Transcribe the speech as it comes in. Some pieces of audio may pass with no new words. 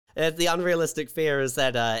The unrealistic fear is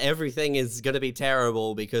that everything is going to be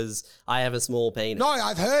terrible because I have a small penis. No,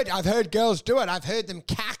 I've heard girls do it. I've heard them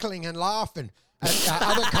cackling and laughing at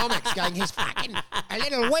other comics going, he's fucking a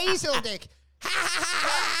little weasel dick. Ha ha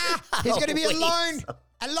ha ha. He's going to be alone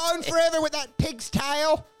forever with that pig's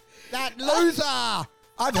tail. That loser.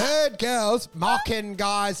 I've heard girls mocking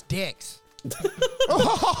guys' dicks. Die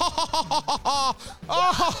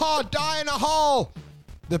in a hole.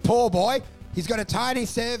 The poor boy, he's got a tiny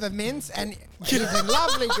serve of mints and he's a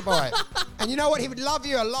lovely boy. And you know what? He would love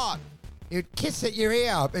you a lot. He would kiss at your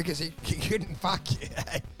ear because he couldn't fuck you.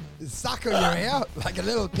 He'd suckle your ear like a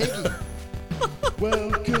little piggy.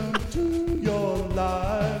 Welcome to your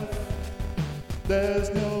life.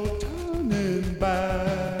 There's no turning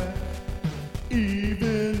back.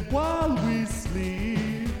 Even while we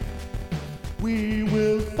sleep, we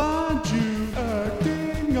will find you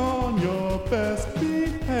acting on your best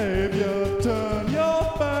behavior. Turn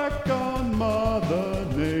your back on Mother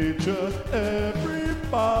Nature.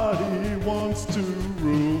 Everybody wants to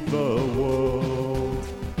rule the world.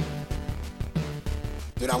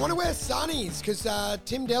 Dude, I want to wear sunnies because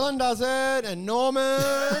Tim Dillon does it and Norman.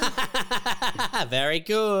 Very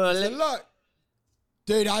cool. So look,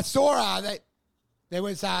 dude, I saw that there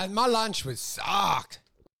was my lunch was sucked.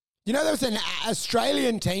 You know, there was an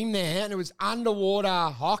Australian team there and it was underwater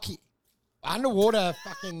hockey. Underwater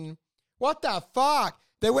fucking, what the fuck?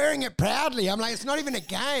 They're wearing it proudly. I'm like, it's not even a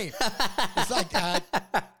game. It's like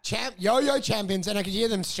yo-yo champions, and I could hear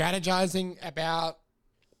them strategizing about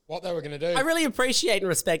what they were going to do. I really appreciate and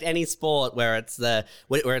respect any sport where it's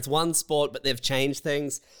one sport, but they've changed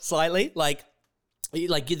things slightly. Like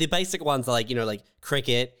the basic ones are like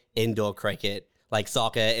cricket, indoor cricket, like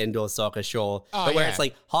soccer, indoor soccer, sure. But where it's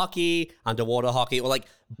like hockey, underwater hockey, or like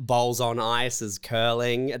bowls on ice is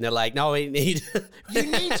curling, and they're like, no, we need... You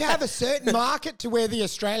need to have a certain market to wear the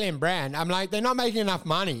Australian brand. I'm like, they're not making enough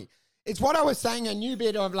money. It's what I was saying, a new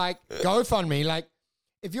bit of like GoFundMe. Like,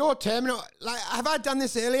 if you're terminal... Like, have I done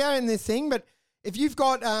this earlier in this thing? But if you've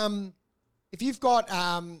got...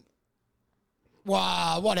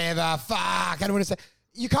 Well, whatever, fuck, I don't want to say...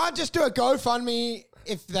 You can't just do a GoFundMe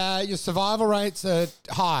if your survival rates are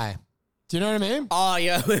high. Do you know what I mean? Oh,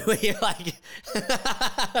 yeah, you're like...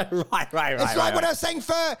 right. It's like what I was saying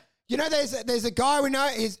for... You know, there's a guy we know,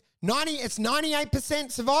 it's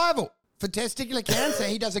 98% survival for testicular cancer.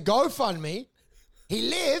 He does a GoFundMe. He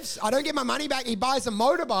lives, I don't get my money back, he buys a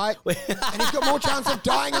motorbike, and he's got more chance of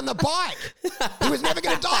dying on the bike. He was never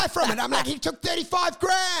going to die from it. I'm like, he took 35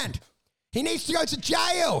 grand. He needs to go to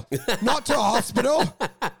jail, not to a hospital.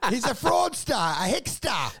 He's a fraudster, a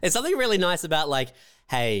hickster. There's something really nice about like,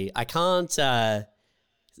 hey, I can't,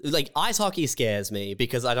 like ice hockey scares me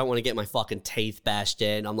because I don't want to get my fucking teeth bashed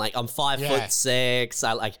in. I'm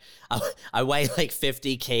 5'6". I weigh like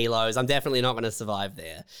 50 kilos. I'm definitely not going to survive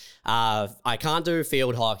there. I can't do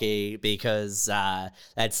field hockey because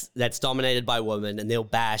that's dominated by women and they'll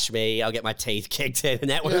bash me. I'll get my teeth kicked in and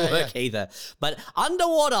that won't work either. But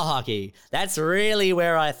underwater hockey, that's really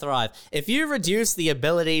where I thrive. If you reduce the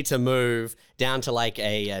ability to move down to like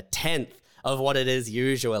a tenth of what it is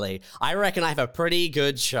usually, I reckon I have a pretty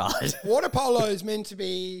good shot. Water polo is meant to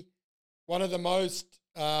be one of the most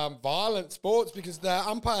violent sports because the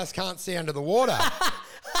umpires can't see under the water.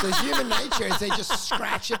 So human nature is they just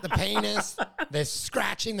scratch at the penis. They're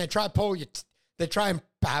scratching. They try and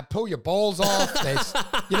pull your balls off.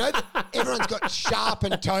 Everyone's got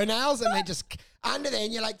sharpened toenails and they just under there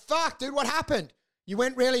and you're like, fuck, dude, what happened? You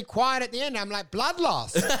went really quiet at the end. I'm like, blood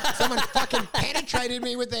loss. Someone fucking penetrated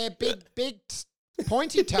me with their big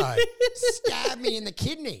pointy toe. Stabbed me in the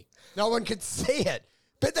kidney. No one could see it.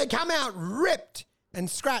 But they come out ripped and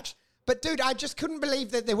scratched. But, dude, I just couldn't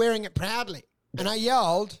believe that they're wearing it proudly. And I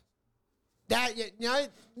yelled, that,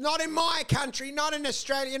 not in my country, not in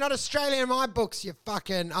Australia. You're not Australian in my books, you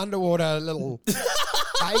fucking underwater little fake.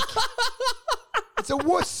 It's a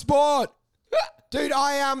wuss sport. Dude,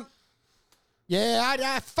 we're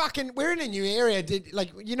in a new area.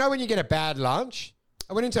 When you get a bad lunch?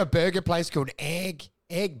 I went into a burger place called Egg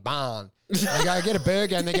Barn. I go, get a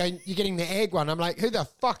burger, and they go, you're getting the egg one. I'm like, who the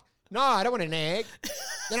fuck? No, I don't want an egg.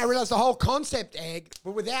 Then I realized the whole concept egg,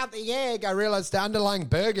 but without the egg, I realized the underlying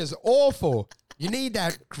burger's awful. You need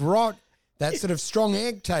that sort of strong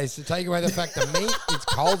egg taste to take away the fact that meat is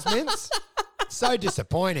Coles mince. So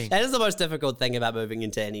disappointing. That is the most difficult thing about moving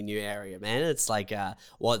into any new area, man. It's like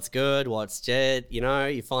what's good, what's jet.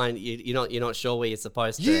 You find you're not sure where you're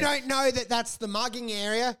supposed to. You don't know that that's the mugging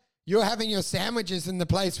area. You're having your sandwiches in the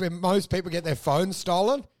place where most people get their phones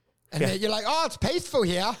stolen. And you're like, oh, it's peaceful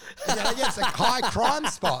here. And then I guess it's a high crime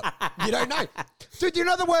spot. You don't know. Dude, you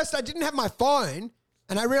know the worst? I didn't have my phone.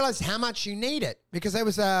 And I realized how much you need it because there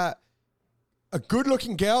was a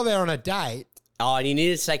good-looking girl there on a date. Oh, and you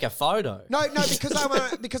needed to take a photo. No,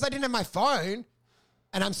 because I didn't have my phone,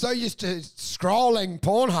 and I'm so used to scrolling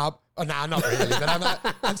Pornhub. Oh, no, not really,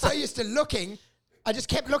 but I'm so used to looking. I just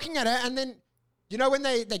kept looking at her, and then, you know, when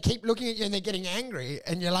they keep looking at you and they're getting angry,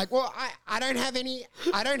 and you're like, well, I don't have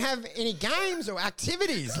any games or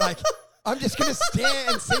activities. Like, I'm just going to stare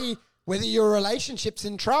and see whether your relationship's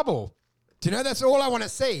in trouble. Do you know, that's all I want to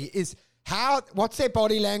see is what's their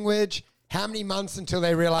body language, how many months until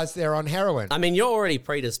they realize they're on heroin. I mean, you're already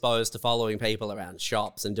predisposed to following people around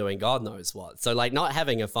shops and doing God knows what. So, like, not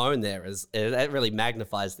having a phone there it really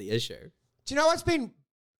magnifies the issue. Do you know what's been,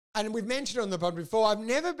 and we've mentioned on the pod before, I've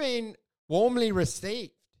never been warmly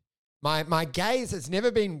received. My gaze has never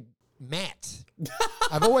been met.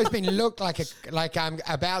 I've always been looked like I'm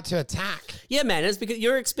about to attack. Yeah, man, it's because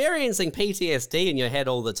you're experiencing PTSD in your head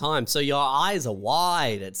all the time, so your eyes are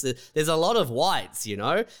wide. There's a lot of whites, you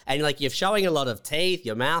know, and like you're showing a lot of teeth.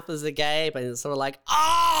 Your mouth is agape, and it's sort of like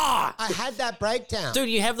ah. I had that breakdown, dude.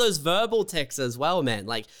 You have those verbal tics as well, man.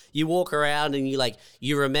 Like you walk around and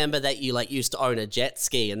you remember that you used to own a jet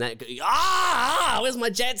ski, and that where's my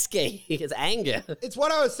jet ski? It's anger. It's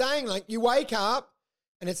what I was saying. Like you wake up.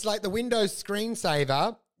 And it's like the Windows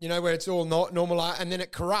screensaver, you know, where it's all normal, and then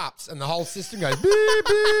it corrupts, and the whole system goes beep,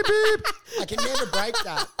 beep, beep. I can never break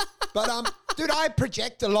that. But, dude, I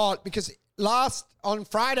project a lot because on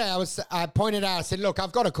Friday, I pointed out, I said, look,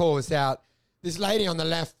 I've got to call this out. This lady on the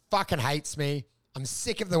left fucking hates me. I'm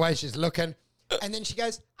sick of the way she's looking. And then she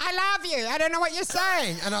goes, I love you. I don't know what you're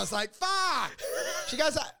saying. And I was like, fuck. She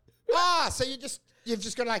goes, so you've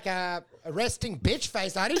just got like a resting bitch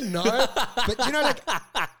face. I didn't know. But, you know, like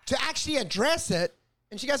to actually address it.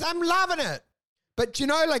 And she goes, I'm loving it. But, you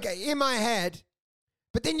know, like in my head.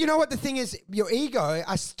 But then you know what the thing is? Your ego,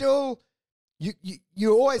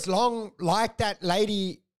 you always long like that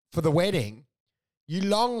lady for the wedding. You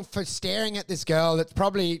long for staring at this girl that's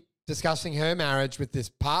probably discussing her marriage with this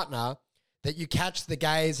partner that you catch the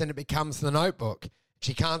gaze and it becomes The Notebook.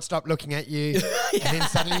 She can't stop looking at you. And then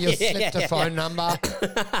suddenly you've slipped a phone number.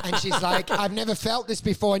 And she's like, I've never felt this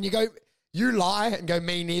before. And you go, you lie and go,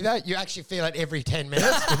 me neither. You actually feel it every 10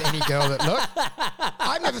 minutes with any girl that look.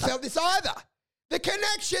 I've never felt this either. The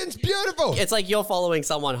connection's beautiful. It's like you're following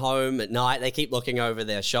someone home at night. They keep looking over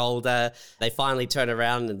their shoulder. They finally turn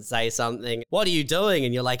around and say something. What are you doing?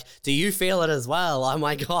 And you're like, do you feel it as well? Oh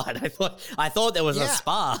my God. I thought there was a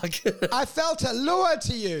spark. I felt a lure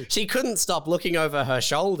to you. She couldn't stop looking over her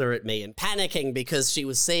shoulder at me and panicking because she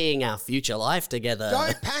was seeing our future life together.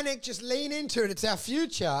 Don't panic. Just lean into it. It's our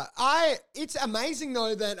future. It's amazing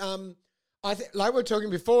though that, like we were talking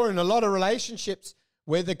before, in a lot of relationships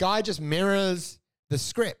where the guy just mirrors the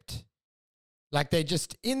script. Like they're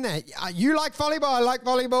just in there. You like volleyball, I like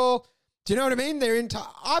volleyball. Do you know what I mean?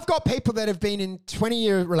 I've got people that have been in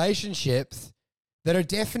 20-year relationships that are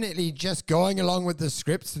definitely just going along with the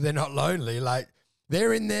script so they're not lonely. Like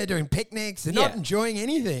they're in there doing picnics. They're not enjoying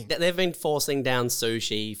anything. They've been forcing down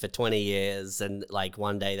sushi for 20 years and like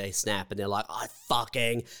one day they snap and they're like, I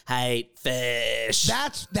fucking hate fish.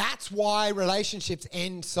 That's why relationships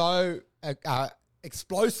end so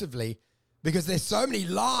explosively. Because there's so many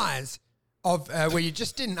lies of where you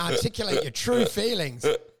just didn't articulate your true feelings.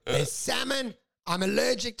 There's salmon. I'm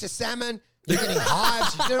allergic to salmon. You're getting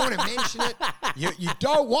hives. You don't want to mention it. You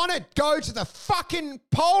don't want to go to the fucking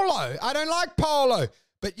polo. I don't like polo.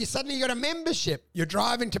 But you suddenly got a membership. You're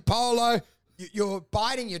driving to polo. You're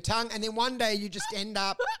biting your tongue. And then one day you just end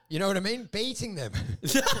up, you know what I mean, beating them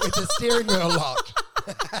with the steering wheel lock.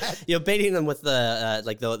 You're beating them with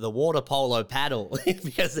the water polo paddle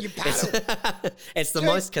because it's the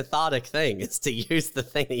most cathartic thing is to use the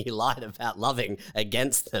thing that you lied about loving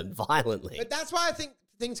against them violently. But that's why I think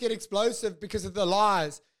things get explosive because of the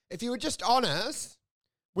lies. If you were just honest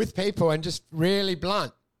with people and just really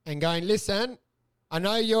blunt and going, listen, I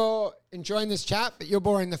know you're enjoying this chat, but you're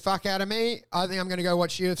boring the fuck out of me. I think I'm going to go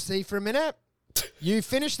watch UFC for a minute. You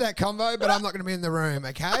finish that convo, but I'm not going to be in the room,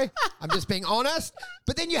 okay? I'm just being honest.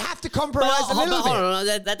 But then you have to compromise a little bit. Hold on,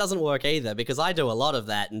 that doesn't work either because I do a lot of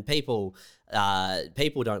that and people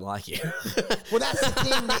don't like you. Well, that's the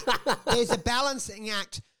thing. There's a balancing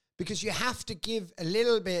act because you have to give a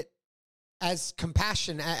little bit as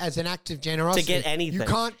compassion, as an act of generosity. To get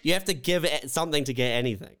anything. You have to give something to get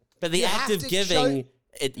anything. But the act of giving,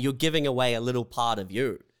 you're giving away a little part of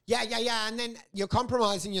you. Yeah. And then you're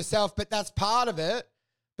compromising yourself, but that's part of it.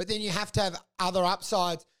 But then you have to have other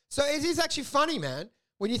upsides. So it is actually funny, man.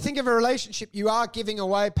 When you think of a relationship, you are giving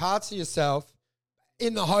away parts of yourself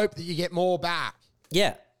in the hope that you get more back.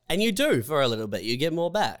 Yeah. And you do for a little bit. You get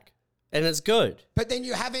more back. And it's good. But then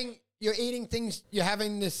you're eating things, you're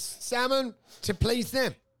having this salmon to please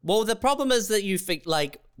them. Well, the problem is that you think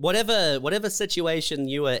like whatever situation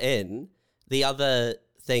you are in, the other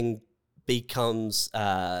thing becomes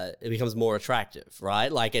more attractive,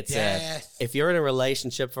 right? Like it's if you're in a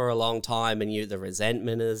relationship for a long time and the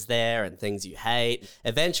resentment is there and things you hate,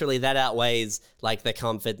 eventually that outweighs like the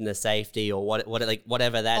comfort and the safety or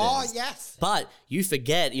whatever that is. Oh, yes. But you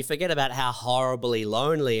forget about how horribly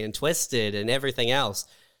lonely and twisted and everything else.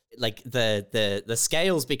 Like the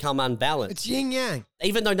scales become unbalanced. It's yin yang.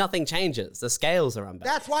 Even though nothing changes, the scales are unbalanced.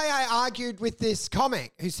 That's why I argued with this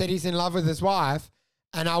comic who said he's in love with his wife.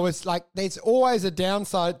 And I was like, there's always a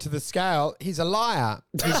downside to the scale. He's a liar.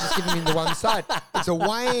 He's just giving me the one side. It's a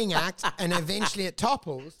weighing act, and eventually it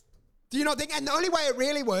topples. Do you not think? And the only way it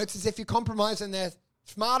really works is if you compromise and they're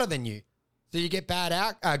smarter than you. So you get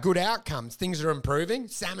good outcomes. Things are improving.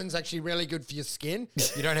 Salmon's actually really good for your skin.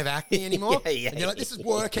 You don't have acne anymore. And you're like, this is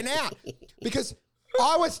working out. Because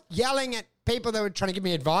I was yelling at people that were trying to give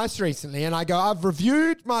me advice recently, and I go, I've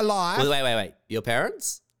reviewed my life. Wait. Your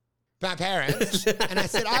parents? My parents. And I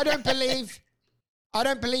said, I don't believe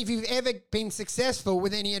you've ever been successful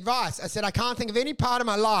with any advice. I said, I can't think of any part of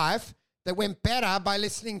my life that went better by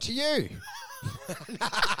listening to you.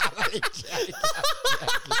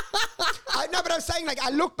 No, but I'm saying, like, I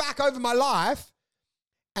look back over my life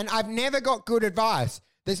and I've never got good advice.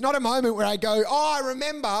 There's not a moment where I go, oh, I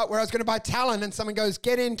remember where I was going to buy Talon and someone goes,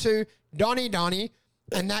 get into Donny,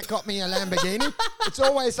 and that got me a Lamborghini. It's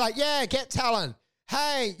always like, yeah, get Talon.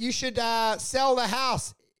 Hey, you should sell the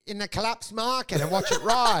house in the collapsed market and watch it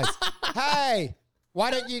rise. Hey,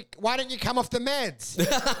 why don't you come off the meds?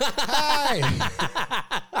 Hey,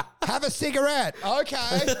 have a cigarette.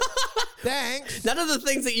 Okay, thanks. None of the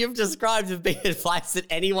things that you've described have been advice that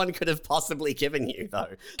anyone could have possibly given you,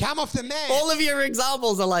 though. Come off the meds. All of your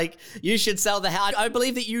examples are like, you should sell the house. I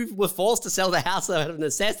believe that you were forced to sell the house out of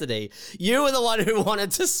necessity. You were the one who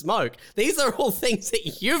wanted to smoke. These are all things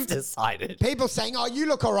that you've decided. People saying, oh, you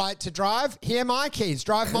look all right to drive. Here are my keys.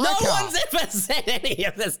 Drive my car. No one's ever said any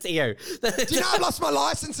of this to you. Do you know I lost my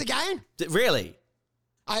license again? Really?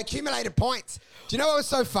 I accumulated points. Do you know what was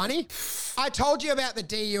so funny? I told you about the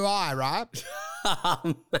DUI, right?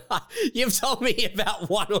 You've told me about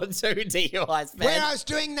one or two DUIs, man.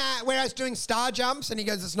 Where I was doing star jumps, and he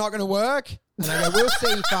goes, it's not going to work. And I go, we'll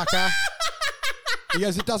see, fucker. He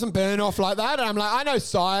goes, it doesn't burn off like that. And I'm like, I know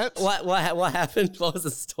science. What happened? What was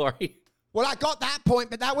the story? Well, I got that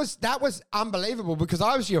point, but that was unbelievable because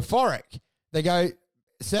I was euphoric. They go,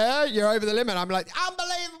 sir, you're over the limit. I'm like,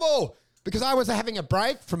 unbelievable. Because I was having a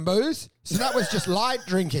break from booze. So that was just light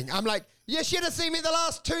drinking. I'm like, you should have seen me the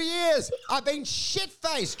last 2 years. I've been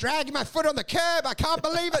shit-faced, dragging my foot on the curb. I can't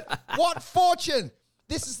believe it. What fortune.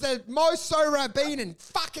 This is the most sober I've been in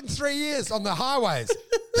fucking 3 years on the highways.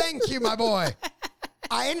 Thank you, my boy.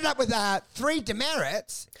 I ended up with 3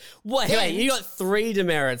 demerits. Wait, you got 3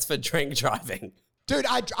 demerits for drink driving. Dude,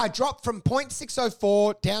 I dropped from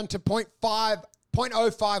 0.604 down to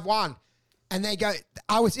 0.051. And they go,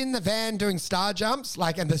 I was in the van doing star jumps,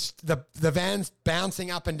 like, and the van's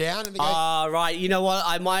bouncing up and down. And they go, right. You know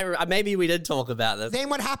what? Maybe we did talk about this. Then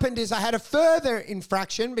what happened is I had a further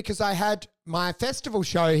infraction because I had my festival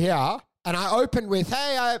show here, and I opened with,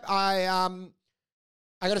 hey, I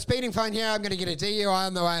got a speeding fine here. I'm going to get a DUI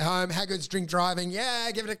on the way home. How good's drink driving?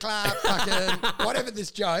 Yeah, give it a clap. Fucking whatever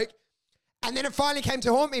this joke. And then it finally came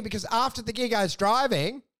to haunt me because after the gig I was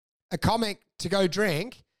driving a comic to go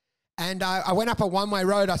drink. And I went up a one-way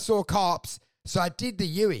road. I saw cops. So I did the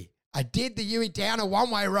Yui. I did the Yui down a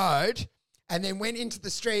one-way road and then went into the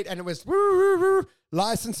street and it was woo, woo, woo,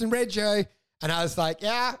 license and rego. And I was like,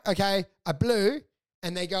 yeah, okay. I blew.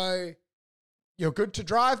 And they go, you're good to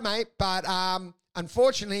drive, mate. But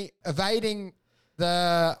unfortunately, evading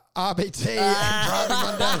the RBT and driving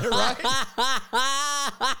one down the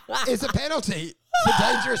road is a penalty for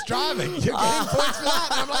dangerous driving. You're getting points for that.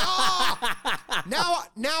 And I'm like,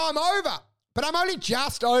 now I'm over. But I'm only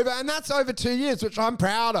just over, and that's over 2 years, which I'm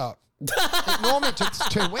proud of. It normally took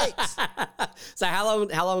 2 weeks. So how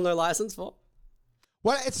long no license for?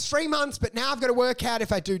 Well, it's 3 months, but now I've got to work out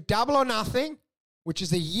if I do double or nothing, which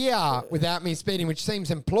is a year without me speeding, which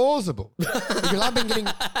seems implausible. Because I've been getting,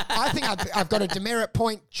 I think I've got a demerit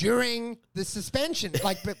point during the suspension,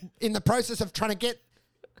 like but in the process of trying to get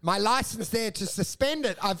my license there to suspend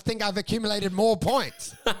it. I think I've accumulated more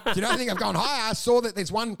points. Do you know, I think I've gone higher. I saw that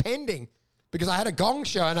there's one pending because I had a gong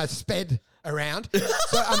show and I sped around.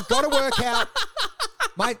 So I've got to work out.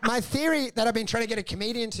 My theory that I've been trying to get a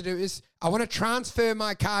comedian to do is I want to transfer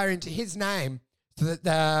my car into his name so that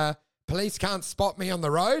the police can't spot me on the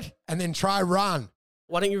road and then try run.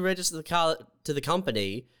 Why don't you register the car to the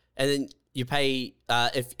company and then you pay,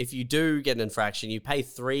 if you do get an infraction, you pay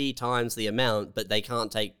 3 times the amount, but they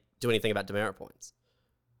can't do anything about demerit points.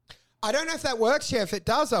 I don't know if that works here. If it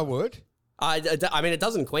does, I would. I mean, it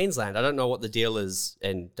does in Queensland. I don't know what the deal is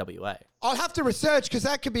in WA. I'll have to research because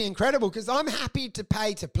that could be incredible because I'm happy to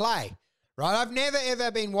pay to play, right? I've never,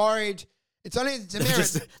 ever been worried. It's only the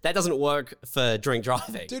demerit. That doesn't work for drink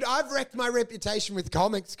driving. Dude, I've wrecked my reputation with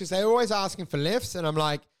comics because they're always asking for lifts and I'm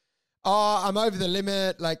like, oh, I'm over the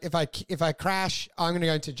limit. Like if I crash, I'm going to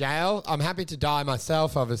go to jail. I'm happy to die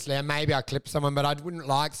myself, obviously. And maybe I clip someone, but I wouldn't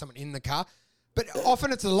like someone in the car. But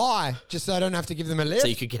often it's a lie, just so I don't have to give them a lift. So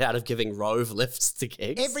you could get out of giving Rove lifts to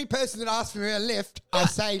gigs? Every person that asks for me a lift, I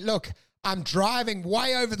say, look, I'm driving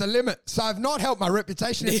way over the limit. So I've not helped my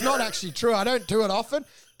reputation. It's not actually true. I don't do it often,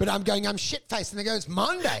 but I'm shit-faced. And they go, it's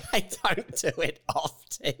Monday. I don't do it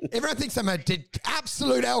often. Everyone thinks I'm a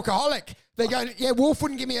absolute alcoholic. They go, yeah, Wolf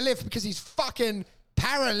wouldn't give me a lift because he's fucking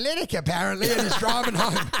paralytic, apparently, and he's driving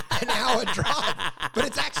home an hour drive. But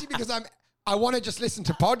it's actually because I want to just listen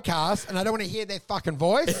to podcasts and I don't want to hear their fucking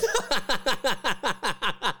voice.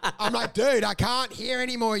 I'm like, dude, I can't hear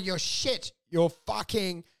anymore your shit, your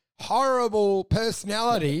fucking horrible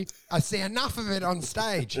personality. I see enough of it on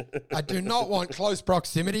stage. I do not want close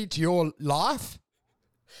proximity to your life.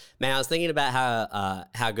 Man, I was thinking about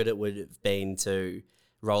how good it would have been to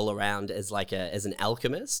roll around as as an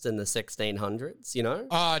alchemist in the 1600s, you know?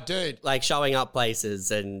 Oh, dude. Like showing up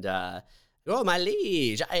places and oh, my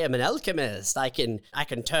liege, I am an alchemist. I can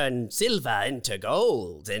turn silver into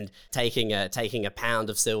gold, and taking a pound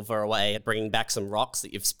of silver away and bringing back some rocks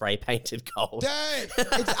that you've spray painted gold. Dude,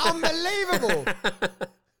 it's unbelievable.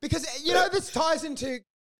 Because, this ties into,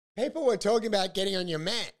 people were talking about getting on your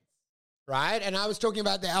mat, right? And I was talking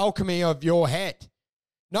about the alchemy of your head.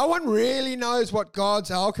 No one really knows what God's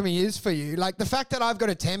alchemy is for you. Like the fact that I've got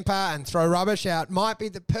a temper and throw rubbish out might be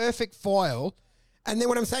the perfect foil. And then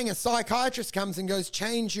when I'm saying a psychiatrist comes and goes,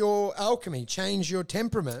 change your alchemy, change your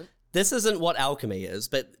temperament. This isn't what alchemy is,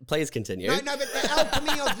 but please continue. No, but the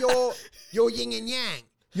alchemy of your yin and yang,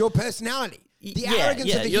 your personality. The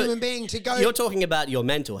arrogance of the human being to go... You're talking about your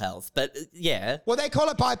mental health, but yeah. Well, they call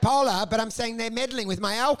it bipolar, but I'm saying they're meddling with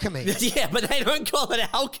my alchemy. Yeah, but they don't call it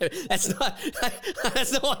alchemy. That's not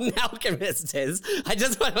what an alchemist is. I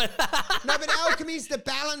just want to... No, but alchemy is the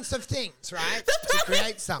balance of things, right? To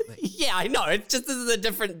create something. Yeah, I know. It's just this is a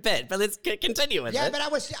different bit, but let's continue with it. Yeah, but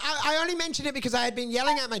I only mentioned it because I had been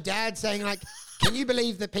yelling at my dad saying, like, can you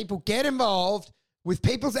believe that people get involved with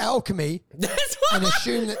people's alchemy and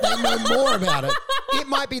assume that they know more about it? It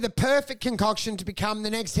might be the perfect concoction to become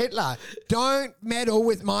the next Hitler. Don't meddle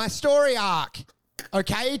with my story arc.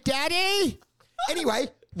 Okay, Daddy? Anyway,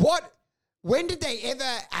 when did they ever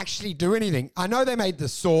actually do anything? I know they made the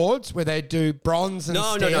swords where they do bronze and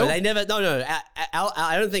steel. No, they never. No.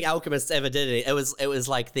 I don't think alchemists ever did it. It was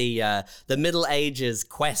like the Middle Ages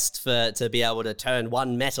quest to be able to turn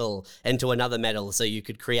one metal into another metal so you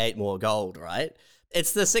could create more gold, right?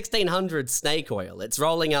 It's the 1600 snake oil. It's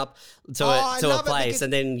rolling up to a place,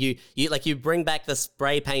 and then you bring back the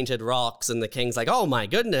spray painted rocks, and the king's like, "Oh my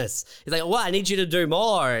goodness!" He's like, "Well, I need you to do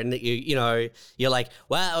more." And you're like,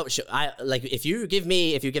 "Well, if you give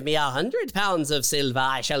me 100 pounds of silver,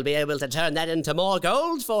 I shall be able to turn that into more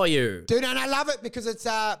gold for you." Dude, and I love it because it's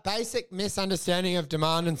a basic misunderstanding of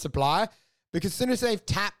demand and supply. Because as soon as they've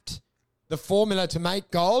tapped the formula to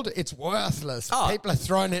make gold, it's worthless. Oh. People are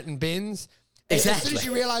throwing it in bins. Exactly. As soon as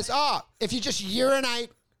you realise, if you just urinate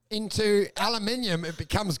into aluminium, it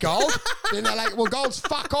becomes gold. Then they're like, well, gold's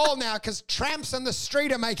fuck all now because tramps on the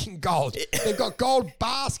street are making gold. They've got gold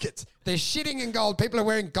baskets. They're shitting in gold. People are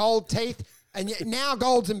wearing gold teeth. And yet now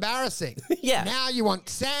gold's embarrassing. Yeah. Now you want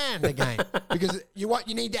sand again because you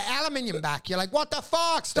need the aluminium back. You're like, what the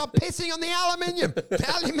fuck? Stop pissing on the aluminium.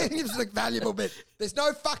 The aluminium's the valuable bit. There's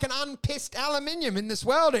no fucking unpissed aluminium in this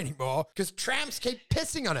world anymore because tramps keep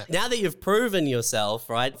pissing on it. Now that you've proven yourself,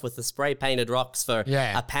 right, with the spray painted rocks for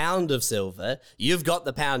a pound of silver, you've got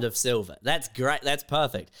the pound of silver. That's great. That's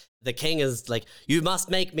perfect. The king is like, you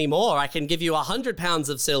must make me more. I can give you 100 pounds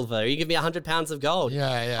of silver. You give me 100 pounds of gold.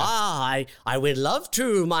 Yeah. I would love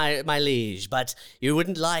to, my liege, but you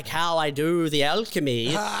wouldn't like how I do the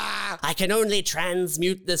alchemy. I can only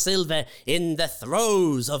transmute the silver in the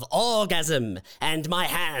throes of orgasm, and my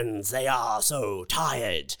hands, they are so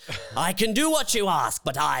tired. I can do what you ask,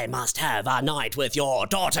 but I must have a night with your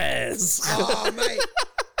daughters. Oh, mate.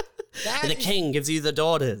 The king gives you the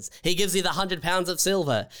daughters. He gives you the 100 pounds of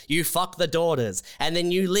silver. You fuck the daughters, and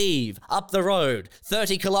then you leave up the road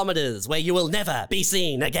 30 kilometers where you will never be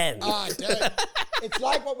seen again. Oh, dude. It's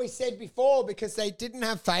like what we said before, because they didn't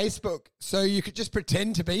have Facebook, so you could just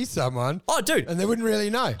pretend to be someone. Oh, dude. And they wouldn't really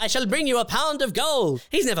know. I shall bring you a pound of gold.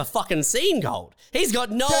 He's never fucking seen gold. He's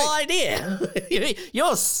got no idea.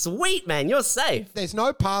 You're sweet, man. You're safe. There's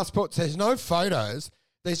no passports. There's no photos.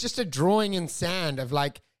 There's just a drawing in sand of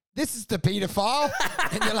like, this is the paedophile.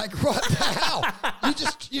 And you're like, what the hell?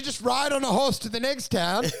 You just ride on a horse to the next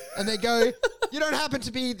town and they go, you don't happen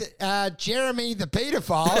to be Jeremy the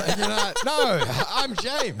paedophile? And you're like, no, I'm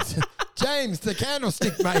James. James, the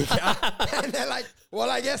candlestick maker. And they're like, well,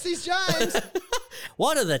 I guess he's James.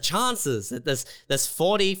 What are the chances that this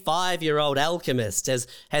 45-year-old alchemist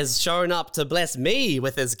has shown up to bless me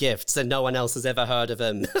with his gifts and no one else has ever heard of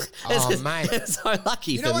him? Mate. It's so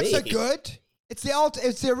lucky for me. You know what's so good? It's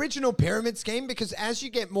the original pyramid scheme, because as you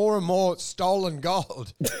get more and more stolen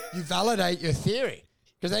gold, you validate your theory.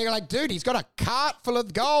 Because they're like, dude, he's got a cart full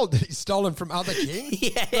of gold that he's stolen from other kings.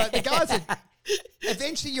 Yeah. Like, the guys are...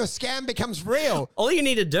 Eventually your scam becomes real. All you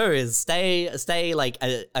need to do is stay like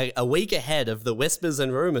a week ahead of the whispers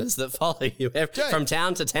and rumors that follow you from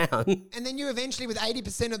town to town. And then you eventually, with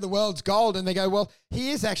 80% of the world's gold, and they go, well,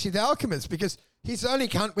 he is actually the alchemist because he's the only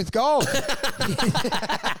cunt with gold.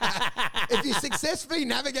 If you successfully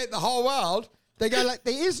navigate the whole world, they go like,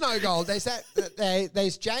 there is no gold.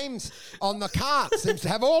 There's James on the cart, seems to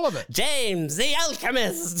have all of it. James, the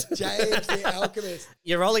alchemist. James, the alchemist.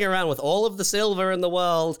 You're rolling around with all of the silver in the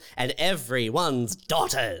world and everyone's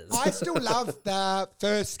daughters. I still love the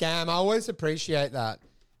first scam. I always appreciate that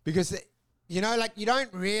because, you know, like you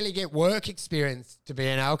don't really get work experience to be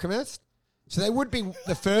an alchemist. So they would be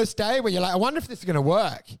the first day where you're like, I wonder if this is going to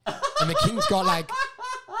work. And the king's got like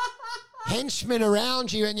henchmen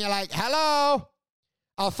around you and you're like, hello,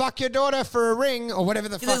 I'll fuck your daughter for a ring or whatever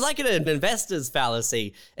the fuck. There's like an investor's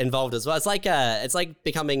fallacy involved as well. It's like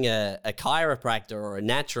becoming a chiropractor or a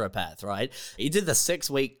naturopath, right? You did the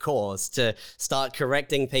 6-week course to start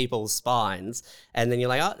correcting people's spines. And then you're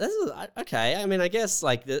like, oh, this is okay. I mean, I guess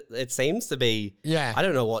like it seems to be, I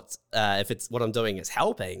don't know what, if it's what I'm doing is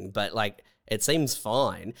helping, but like it seems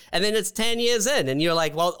fine. And then it's 10 years in and you're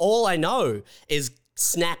like, well, all I know is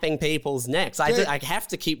snapping people's necks. I have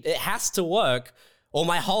to keep, it has to work or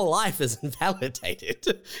my whole life is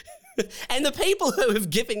invalidated. And the people who have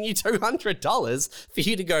given you $200 for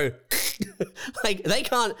you to go, like they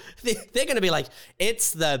can't, they're going to be like,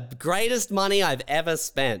 it's the greatest money I've ever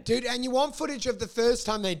spent. Dude, and you want footage of the first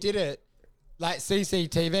time they did it, like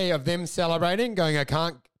CCTV of them celebrating, going, I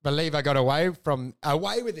can't believe I got away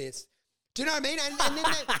with this. Do you know what I mean? And then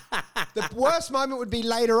the worst moment would be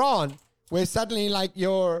later on where suddenly like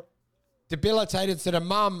you're debilitated sort of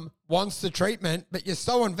mum wants the treatment, but you're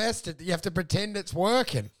so invested that you have to pretend it's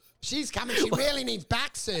working. She's coming, she really needs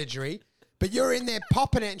back surgery, but you're in there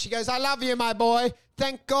popping it and she goes, I love you, my boy.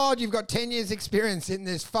 Thank God you've got 10 years experience in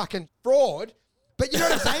this fucking fraud. But you know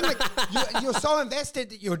what I'm saying? Like, you're so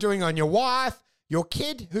invested that you're doing on your wife, your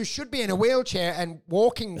kid who should be in a wheelchair and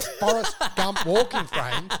walking Forrest Gump walking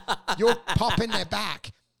frame, you're popping their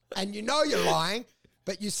back and you know you're lying,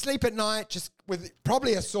 but you sleep at night just with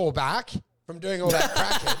probably a sore back from doing all that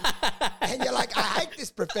cracking. And you're like, I hate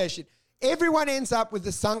this profession. Everyone ends up with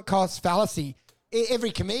the sunk cost fallacy.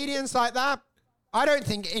 Every comedian's like that. I don't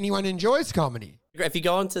think anyone enjoys comedy. If you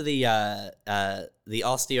go onto the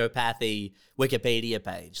osteopathy Wikipedia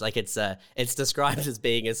page, like it's described as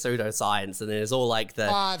being a pseudoscience, and there's all like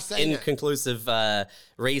the inconclusive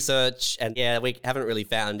research, and we haven't really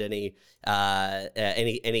found any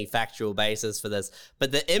factual basis for this.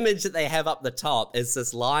 But the image that they have up the top is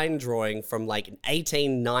this line drawing from like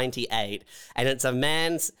 1898, and it's a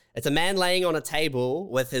man laying on a table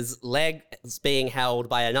with his legs being held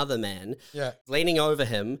by another man, leaning over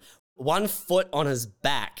him. 1 foot on his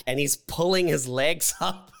back, and he's pulling his legs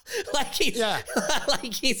up like he's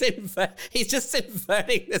just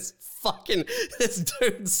inverting this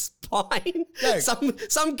dude's spine. Dude.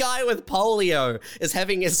 Some guy with polio is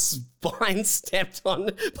having his spine stepped on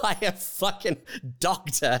by a fucking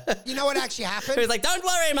doctor. You know what actually happened? He was like, "Don't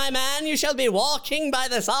worry, my man, you shall be walking by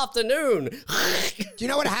this afternoon." Do you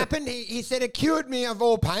know what happened? He said it cured me of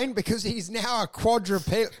all pain because he's now a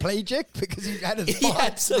quadriplegic because he's had his spine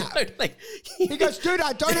absolutely. He goes, dude,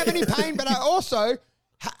 I don't have any pain, but I also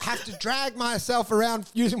have to drag myself around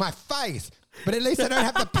using my face. But at least I don't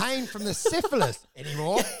have the pain from the syphilis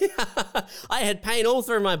anymore. I had pain all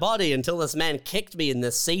through my body until this man kicked me in the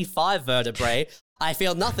C5 vertebrae. I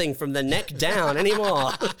feel nothing from the neck down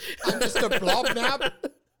anymore. I'm just a blob now.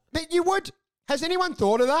 But you would. Has anyone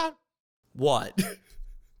thought of that? What?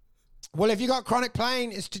 Well, if you got chronic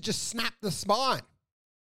pain, is to just snap the spine.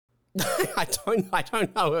 I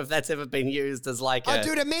don't know if that's ever been used as like I'd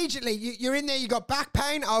do it immediately. You're in there, you got back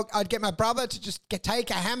pain. I'd get my brother to just take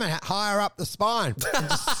a hammer higher up the spine and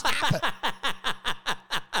just snap it.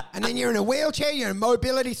 And then you're in a wheelchair, you're in a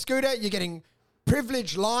mobility scooter, you're getting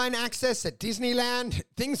privileged line access at Disneyland.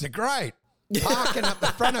 Things are great. Parking up the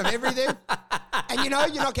front of everything. And you're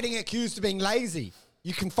not getting accused of being lazy.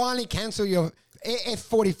 You can finally cancel your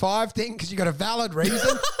F45 thing because you got a valid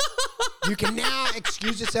reason. You can now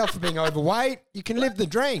excuse yourself for being overweight. You can live the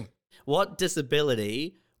dream. What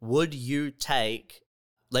disability would you take?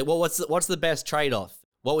 Like, what's the best trade-off?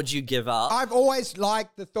 What would you give up? I've always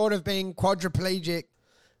liked the thought of being quadriplegic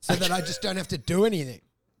so that I just don't have to do anything.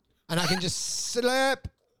 And I can just slurp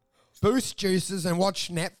boost juices and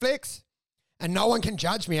watch Netflix and no one can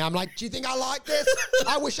judge me. I'm like, do you think I like this?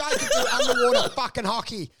 I wish I could do underwater fucking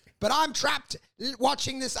hockey. But I'm trapped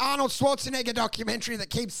watching this Arnold Schwarzenegger documentary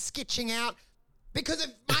that keeps skitching out because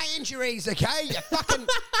of my injuries, okay? You fucking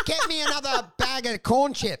get me another bag of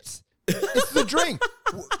corn chips. It's the drink.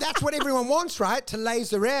 That's what everyone wants, right? To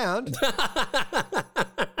laze around.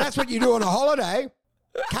 That's what you do on a holiday.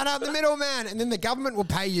 Cut out the middleman, and then the government will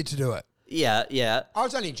pay you to do it. Yeah, yeah. I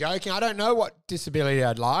was only joking. I don't know what disability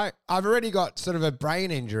I'd like. I've already got sort of a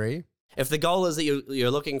brain injury. If the goal is that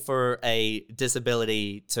you're looking for a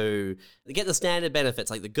disability to get the standard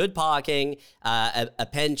benefits, like the good parking, a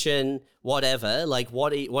pension, whatever, like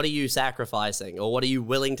what are you sacrificing or what are you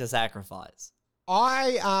willing to sacrifice?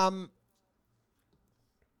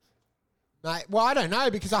 Mate, well, I don't know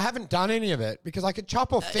because I haven't done any of it because I could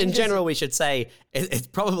chop off fingers. In general, we should say it's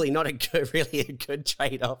probably not really a good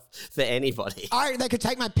trade-off for anybody. They could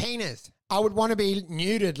take my penis. I would want to be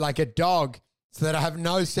neutered like a dog so that I have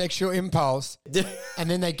no sexual impulse. And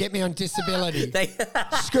then they get me on disability.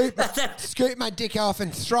 Scoop my dick off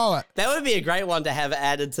and throw it. That would be a great one to have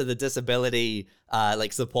added to the disability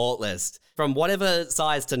support list. From whatever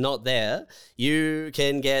size to not there, you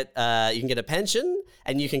can get a pension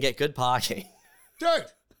and you can get good parking. Dude,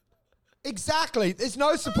 exactly. There's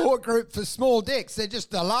no support group for small dicks. They're just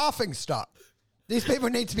the laughing stock. These people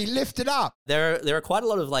need to be lifted up. There are quite a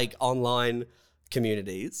lot of like online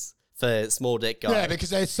communities for small dick guys. Yeah, because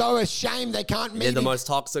they're so ashamed they can't meet. They're the most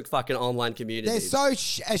toxic fucking online communities. They're so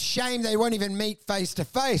ashamed they won't even meet face to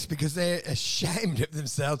face because they're ashamed of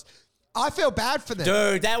themselves. I feel bad for them.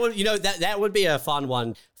 Dude, that would be a fun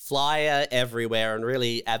one. Flyer everywhere and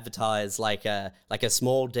really advertise like a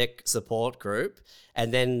small dick support group.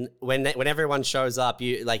 And then when everyone shows up,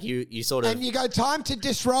 you sort of... And you go, time to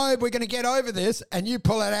disrobe, we're going to get over this. And you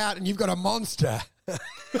pull it out and you've got a monster.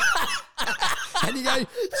 And you go,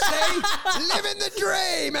 see, living the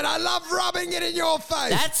dream, and I love rubbing it in your face.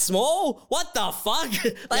 That's small? What the fuck?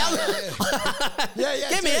 Yeah.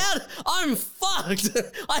 Get me out. I'm fucked.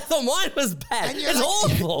 I thought mine was bad. It's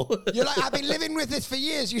awful. You're like, I've been living with this for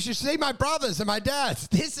years. You should see my brothers and my dads.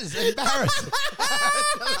 This is embarrassing.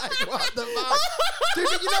 Like, what the fuck? Dude,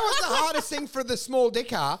 you know what the hardest thing for the small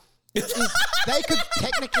dick are? Is they could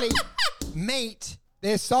technically meet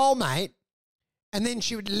their soulmate, and then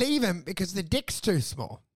she would leave him because the dick's too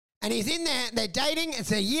small. And he's in there, they're dating,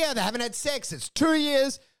 it's a year, they haven't had sex, it's 2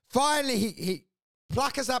 years. Finally, he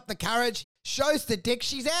pluckers up the courage, shows the dick,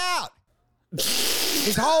 she's out.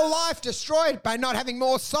 His whole life destroyed by not having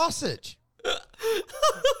more sausage.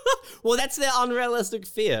 Well, that's their unrealistic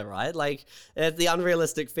fear, right? Like, the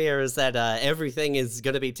unrealistic fear is that everything is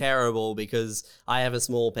going to be terrible because I have a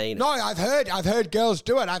small penis. No, I've heard girls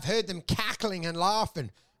do it. I've heard them cackling and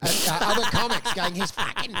laughing. Other comics going, he's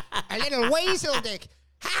fucking a little weasel dick.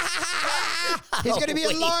 Ha, ha, ha, ha. He's going to be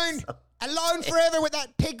alone forever with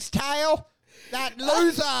that pig's tail. That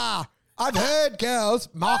loser. I've heard girls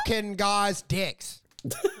mocking guys' dicks.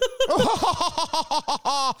 Die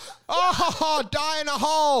in a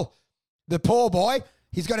hole. The poor boy,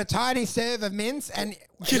 he's got a tiny serve of mince and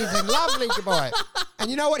he's a lovely boy. And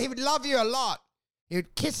you know what? He would love you a lot. He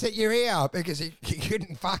would kiss at your ear because he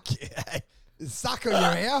couldn't fuck you. Suckle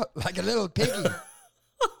your ear like a little piggy.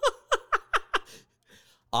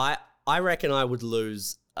 I reckon I would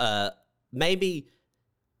lose maybe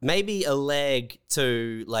a leg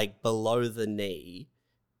to like below the knee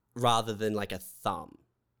rather than like a thumb.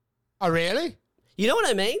 Oh, really? You know what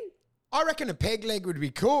I mean? I reckon a peg leg would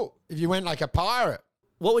be cool if you went like a pirate.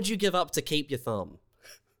 What would you give up to keep your thumb?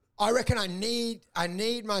 I reckon I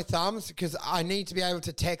need my thumbs because I need to be able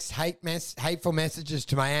to text hateful messages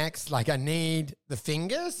to my ex. Like I need the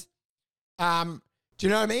fingers. Do you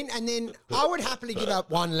know what I mean? And then I would happily give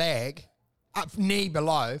up one leg, up knee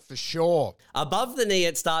below for sure. Above the knee,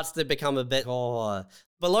 it starts to become a bit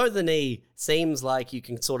below the knee seems like you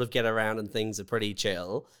can sort of get around and things are pretty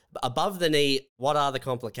chill. Above the knee, what are the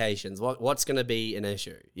complications? What's going to be an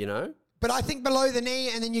issue, you know? But I think below the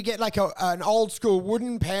knee, and then you get like an old school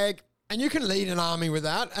wooden peg, and you can lead an army with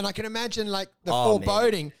that. And I can imagine like the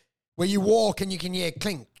foreboding where you walk and you can hear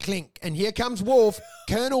clink, clink, and here comes Wolf,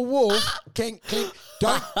 Colonel Wolf, clink, clink.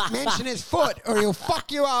 Don't mention his foot or he'll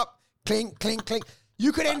fuck you up. Clink, clink, clink.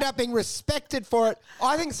 You could end up being respected for it.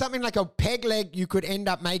 I think something like a peg leg, you could end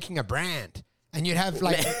up making a brand. And you'd have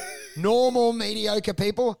like normal, mediocre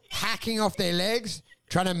people hacking off their legs,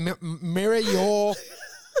 trying to mirror your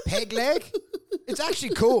peg leg. It's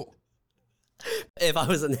actually cool. If I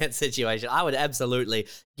was in that situation, I would absolutely.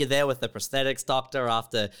 You're there with the prosthetics doctor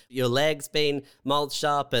after your leg's been mulched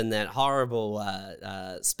up in that horrible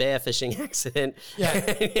spearfishing accident.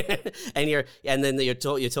 Yeah, and then you're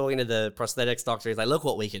talking to the prosthetics doctor. He's like, "Look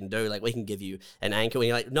what we can do. Like, we can give you an ankle." And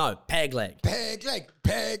you're like, "No, peg leg, peg leg,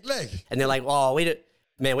 peg leg." And they're like, "Oh, we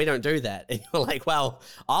don't do that." And you're like, "Well,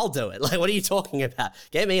 I'll do it." Like, what are you talking about?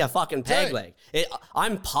 Get me a fucking peg leg.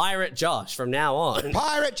 I'm Pirate Josh from now on.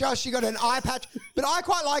 Pirate Josh, you got an eye patch. But I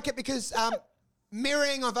quite like it because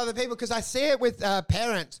mirroring of other people, because I see it with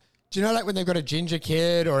parents. Do you know like when they've got a ginger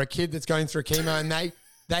kid or a kid that's going through chemo and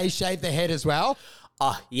they shave their head as well?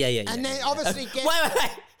 Oh, yeah. And they obviously get...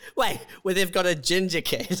 Wait, where they've got a ginger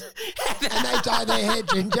kid. And they dye their hair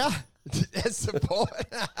ginger as support.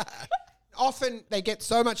 Often they get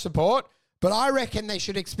so much support, but I reckon they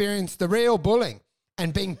should experience the real bullying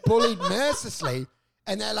and being bullied mercilessly.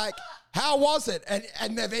 And they're like, how was it? And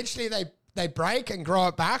eventually they break and grow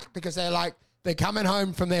it back because they're coming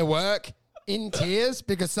home from their work in tears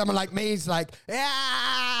because someone like me is like,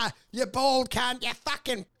 you bald cunt, you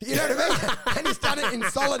fucking, you know what I mean? And he's done it in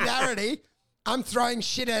solidarity. I'm throwing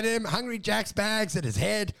shit at him, Hungry Jack's bags at his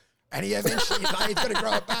head. And he eventually, he's got to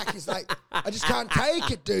grow it back. He's like, I just can't take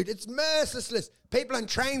it, dude. It's merciless. People on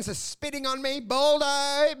trains are spitting on me.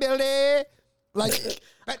 Baldo, Billy. Like,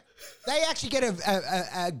 but they actually get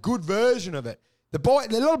a good version of it. The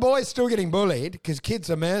little boy is still getting bullied because kids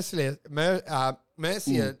are merciless, yeah.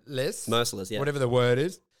 Whatever the word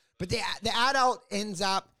is. But the adult ends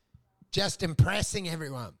up just impressing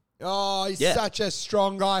everyone. Oh, he's such a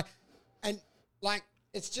strong guy. And like,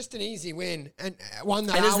 it's just an easy win and one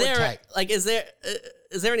that I would take. Like, is there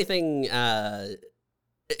anything?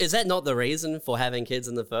 Is that not the reason for having kids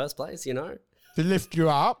in the first place? You know, to lift you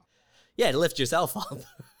up. Yeah, to lift yourself up,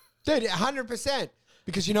 dude. 100%.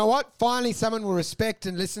 Because you know what? Finally, someone will respect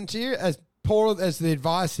and listen to you. As poor as the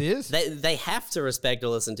advice is, they have to respect or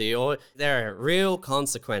listen to you, or there are real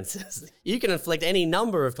consequences. You can inflict any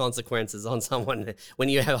number of consequences on someone when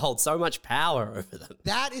you hold so much power over them.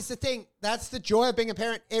 That is the thing. That's the joy of being a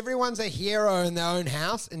parent. Everyone's a hero in their own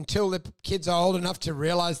house until the kids are old enough to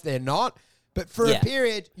realize they're not. But for a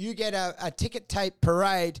period, you get a ticket tape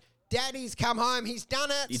parade. Daddy's come home. He's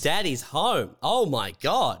done it. Your daddy's home. Oh, my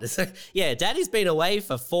God. Yeah, daddy's been away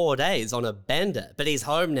for 4 days on a bender, but he's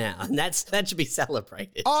home now, and that should be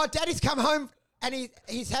celebrated. Oh, daddy's come home, and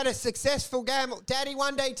he's had a successful gamble. Daddy,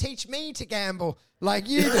 one day teach me to gamble like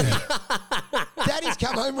you do. Daddy's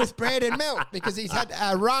come home with bread and milk because he's had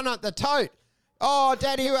a run at the tote. Oh,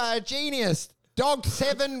 Daddy, you are a genius. Dogged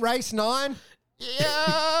 7, race 9.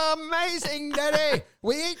 Yeah, amazing, Daddy.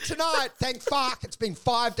 We eat tonight. Thank fuck. It's been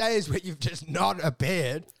 5 days where you've just not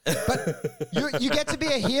appeared. But you get to be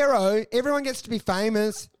a hero. Everyone gets to be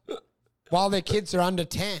famous while their kids are under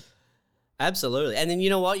 10. Absolutely. And then you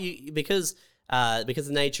know what? Because the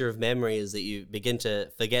nature of memory is that you begin to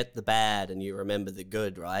forget the bad and you remember the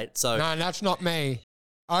good, right? So no, that's not me.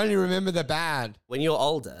 I only remember the bad. When you're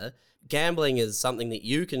older, gambling is something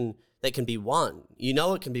that can be won. You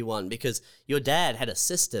know it can be won because your dad had a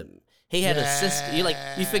system. He had a system.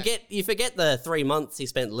 You forget the 3 months he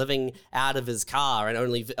spent living out of his car and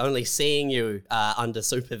only seeing you under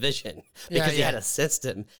supervision because he had a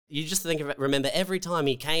system. You just remember every time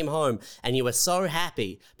he came home and you were so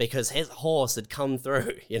happy because his horse had come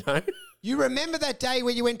through, you know? You remember that day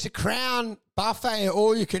where you went to Crown Buffet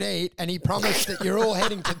all you could eat and he promised that you're all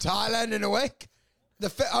heading to Thailand in a week?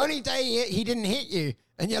 The only day he didn't hit you.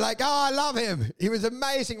 And you're like, oh, I love him. He was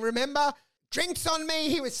amazing. Remember? Drinks on me.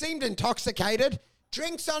 He seemed intoxicated.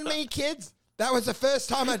 Drinks on me, kids. That was the first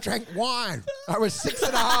time I drank wine. I was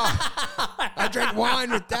 6.5. I drank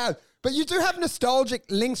wine with Dad. But you do have nostalgic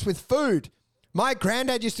links with food. My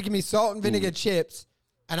granddad used to give me salt and vinegar chips.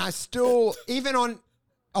 And I still, even on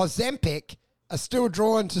Ozempic, I still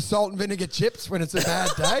drawn to salt and vinegar chips when it's a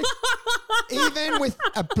bad day. Even with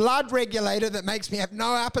a blood regulator that makes me have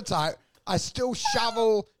no appetite, I still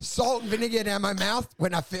shovel salt and vinegar down my mouth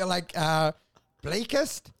when I feel like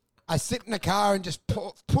bleakest. I sit in the car and just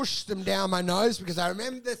push them down my nose because I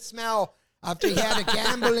remember the smell after he had a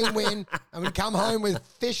gambling win and we'd come home with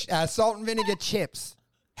salt and vinegar chips.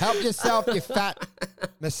 Help yourself, you fat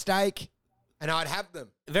mistake. And I'd have them.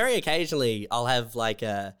 Very occasionally, I'll have like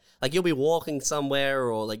you'll be walking somewhere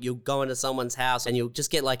or like you'll go into someone's house and you'll just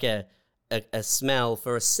get like a smell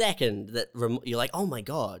for a second that you're like, oh my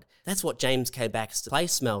God, that's what James K. Baxter's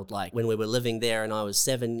place smelled like when we were living there and I was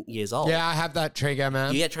 7 years old. Yeah, I have that trigger,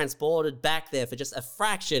 man. You get transported back there for just a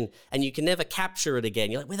fraction and you can never capture it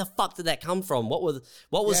again. You're like, where the fuck did that come from? What was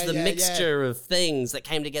the mixture of things that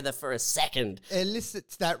came together for a second? It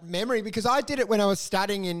elicits that memory because I did it when I was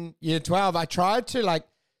studying in year 12. I tried to like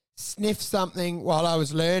sniff something while I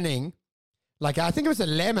was learning. Like I think it was a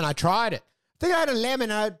lemon. I tried it. I think I had a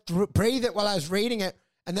lemon and I'd breathe it while I was reading it.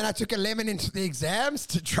 And then I took a lemon into the exams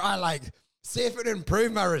to try like see if it would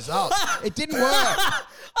improve my results. It didn't work.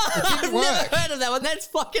 I've never heard of that one. That's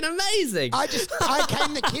fucking amazing. I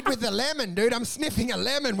came the kid with the lemon, dude. I'm sniffing a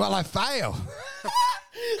lemon while I fail.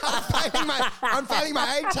 I'm failing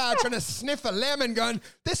my ATAR trying to sniff a lemon going,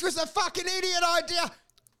 this was a fucking idiot idea.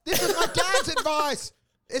 This was my dad's advice.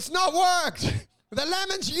 It's not worked. The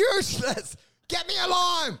lemon's useless. Get me a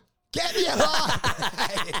lime. Get me a lime.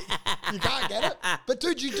 You can't get it. But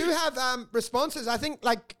dude, you do have responses. I think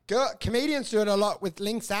like comedians do it a lot with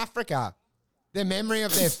Lynx Africa. Their memory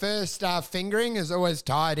of their first fingering is always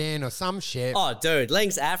tied in or some shit. Oh, dude,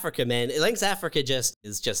 Lynx Africa, man. Lynx Africa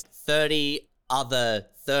is just 30 other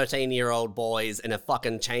 13-year-old boys in a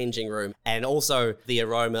fucking changing room. And also the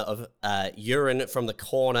aroma of urine from the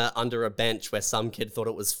corner under a bench where some kid thought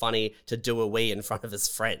it was funny to do a wee in front of his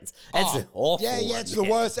friends. It's awful. Yeah, it's the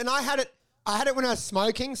worst. And I had it when I was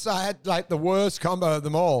smoking, so I had like the worst combo of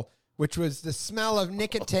them all, which was the smell of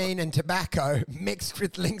nicotine and tobacco mixed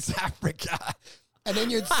with Lynx Africa. And then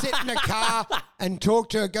you'd sit in a car and talk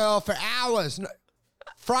to a girl for hours,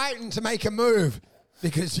 frightened to make a move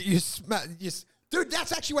because you smell. Dude,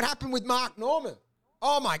 that's actually what happened with Mark Norman.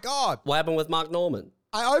 Oh, my God. What happened with Mark Norman?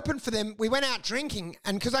 I opened for them. We went out drinking,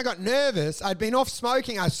 and because I got nervous, I'd been off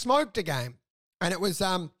smoking. I smoked again. And it was,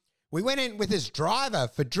 we went in with his driver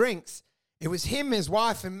for drinks. It was him, his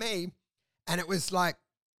wife, and me. And it was like,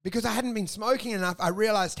 because I hadn't been smoking enough, I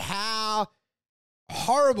realized how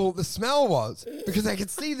horrible the smell was because I could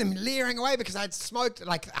see them leering away because I'd smoked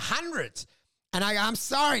like hundreds. And I'm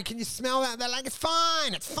sorry, can you smell that? They're like, it's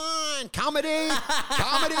fine, comedy. And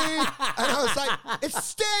I was like, it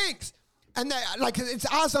stinks. And they like, it's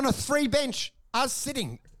us on a 3-bench, us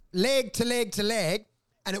sitting leg to leg to leg.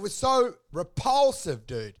 And it was so repulsive,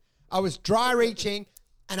 dude. I was dry reaching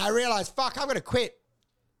and I realized, fuck, I'm going to quit.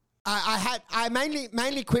 I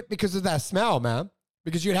mainly quit because of that smell, man.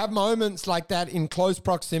 Because you'd have moments like that in close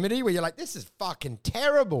proximity where you're like, this is fucking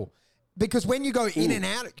terrible. Because when you go in and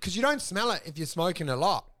out, because you don't smell it if you're smoking a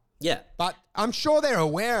lot. Yeah. But I'm sure they're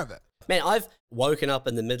aware of it. Man, I've woken up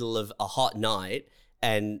in the middle of a hot night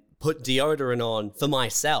and put deodorant on for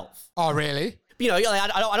myself. Oh, really? You know,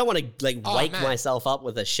 like, I don't want to like wake myself up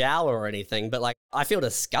with a shower or anything, but like I feel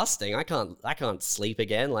disgusting. I can't sleep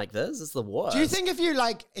again like this. It's the worst. Do you think if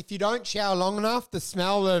you don't shower long enough, the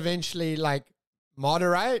smell will eventually like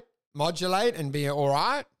modulate and be all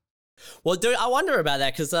right? Well, dude, I wonder about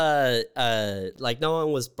that because, like, no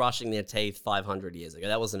one was brushing their teeth 500 years ago.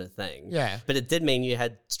 That wasn't a thing. Yeah. But it did mean you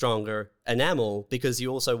had stronger enamel because you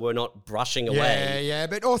also were not brushing away. Yeah.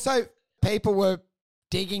 But also, people were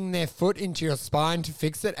digging their foot into your spine to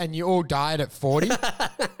fix it, and you all died at 40.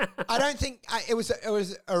 I don't think it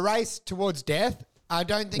was a race towards death. I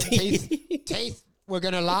don't think teeth were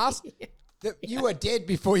going to last. You were dead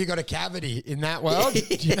before you got a cavity in that world. Do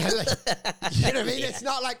you know, you know what I mean? Yeah. It's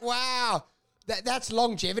not like, wow, that's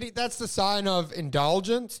longevity. That's the sign of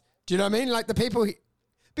indulgence. Do you know what I mean? Like the people,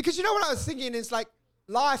 because you know what I was thinking is like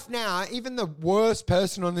life now, even the worst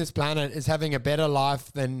person on this planet is having a better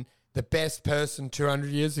life than the best person 200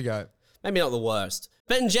 years ago. Maybe not the worst,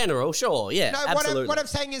 but in general, sure. Yeah, no, absolutely. What I'm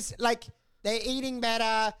saying is like they're eating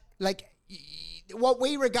better, like what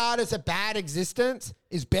we regard as a bad existence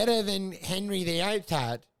is better than Henry VIII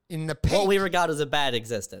had in the peak. What we regard as a bad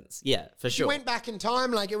existence. Yeah, for sure. If you went back in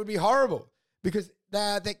time, like it would be horrible because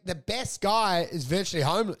the best guy is virtually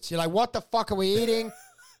homeless. You're like, what the fuck are we eating?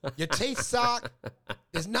 Your teeth suck.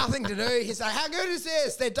 There's nothing to do. He's like, how good is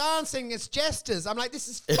this? They're dancing. It's jesters. I'm like, this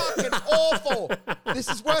is fucking awful. This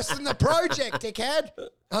is worse than The Project, dickhead.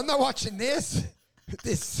 I'm not watching this.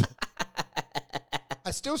 I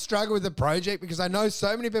still struggle with The Project because I know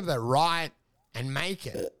so many people that write and make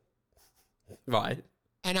it. Right.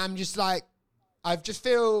 And I'm just like, I just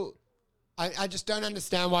feel, I just don't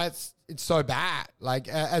understand why it's so bad. Like,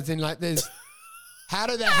 as in like there's, How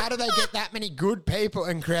do they get that many good people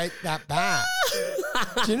and create that bad?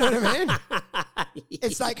 Do you know what I mean?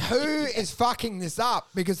 It's like, who is fucking this up?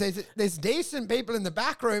 Because there's decent people in the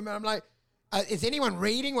back room, and I'm like, is anyone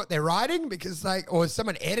reading what they're writing? Because or is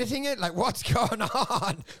someone editing it? Like, what's going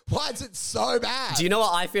on? Why is it so bad? Do you know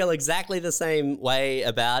what I feel exactly the same way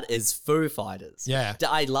about is Foo Fighters? Yeah.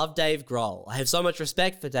 I love Dave Grohl. I have so much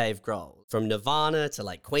respect for Dave Grohl. From Nirvana to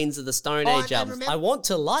like Queens of the Stone Age albums. I want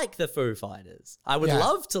to like the Foo Fighters. I would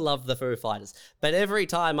love to love the Foo Fighters. But every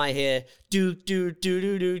time I hear do,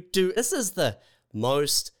 this is the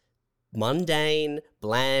most mundane,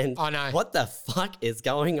 bland. I know. What the fuck is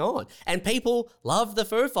going on? And people love the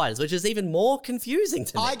Foo Fighters, which is even more confusing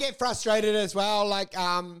to me. I get frustrated as well. Like,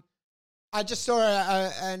 I just saw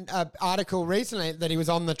an article recently that he was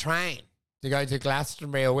on the train to go to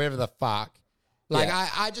Glastonbury or wherever the fuck. Like,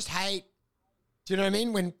 I just hate, do you know what I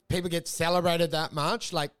mean? When people get celebrated that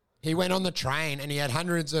much, like he went on the train and he had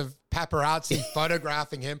hundreds of paparazzi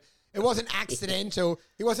photographing him. It wasn't accidental.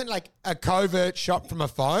 It wasn't like a covert shot from a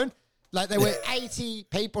phone. Like there were 80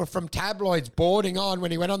 people from tabloids boarding on when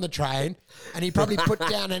he went on the train, and he probably put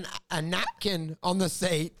down a napkin on the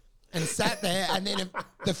seat and sat there. And then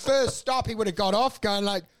the first stop he would have got off going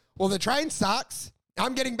like, well, the train sucks.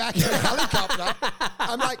 I'm getting back in the helicopter.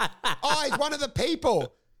 I'm like, oh, he's one of the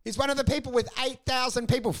people. He's one of the people with 8,000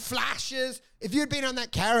 people, flashes. If you'd been on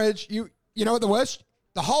that carriage, you know what the worst?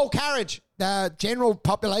 The whole carriage, the general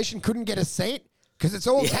population couldn't get a seat because it's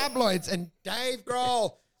all tabloids. And Dave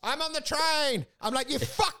Grohl, I'm on the train. I'm like, you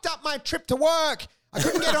fucked up my trip to work. I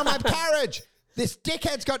couldn't get on my carriage. This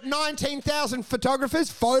dickhead's got 19,000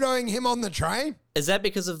 photographers photoing him on the train. Is that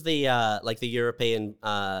because of the the European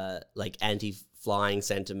anti-flying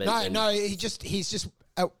sentiment? No, he's just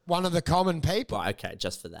one of the common people. Right, okay,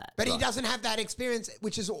 just for that. But he doesn't have that experience,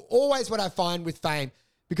 which is always what I find with fame.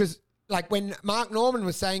 Because like when Mark Norman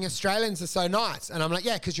was saying Australians are so nice, and I'm like,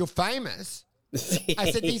 yeah, because you're famous.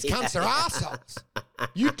 I said, these cunts are assholes.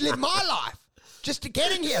 You'd live my life. Just to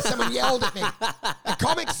get in here, someone yelled at me. A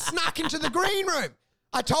comic snuck into the green room.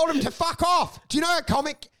 I told him to fuck off. Do you know a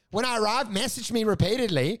comic, when I arrived, messaged me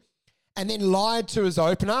repeatedly and then lied to his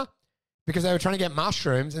opener because they were trying to get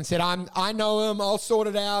mushrooms and said, I know him, I'll sort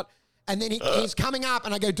it out. And then he's coming up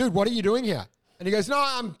and I go, dude, what are you doing here? And he goes, no,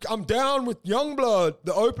 I'm down with Youngblood,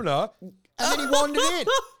 the opener. And then he wandered in.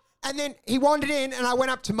 And then he wandered in and I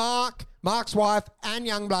went up to Mark's wife and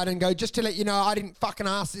Youngblood and go, just to let you know, I didn't fucking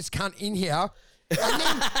ask this cunt in here. And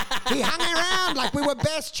then he hung around like we were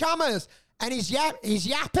best chummers. And he's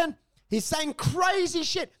yapping. He's saying crazy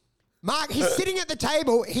shit. Mark, he's sitting at the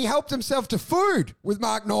table. He helped himself to food with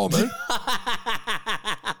Mark Norman.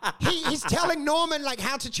 He's telling Norman like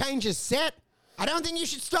how to change his set. I don't think you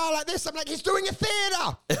should style like this. I'm like, he's doing a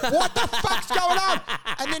theater. What the fuck's going on?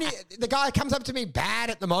 And then the guy comes up to me bad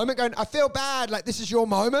at the moment going, I feel bad. Like, this is your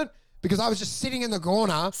moment. Because I was just sitting in the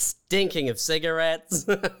corner. Stinking of cigarettes.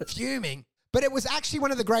 Fuming. But it was actually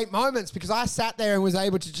one of the great moments because I sat there and was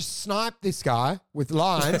able to just snipe this guy with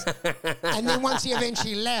lines. And then once he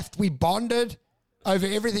eventually left, we bonded over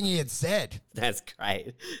everything he had said. That's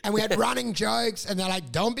great. And we had running jokes and they're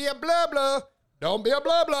like, don't be a blah, blah. Don't be a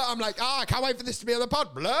blah, blah. I'm like, I can't wait for this to be on the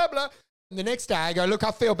pod. Blah, blah. And the next day I go, look,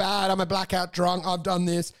 I feel bad. I'm a blackout drunk. I've done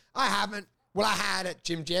this. I haven't. Well, I had at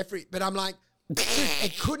Jim Jeffrey. But I'm like,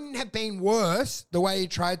 it couldn't have been worse the way he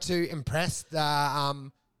tried to impress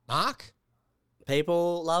the Mark.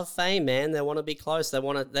 People love fame, man. They want to be close. They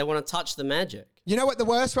want to touch the magic. You know what the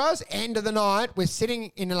worst was? End of the night, we're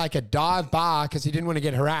sitting in like a dive bar because he didn't want to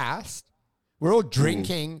get harassed. We're all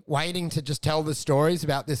drinking, waiting to just tell the stories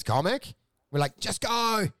about this comic. We're like, just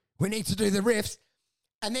go. We need to do the riffs.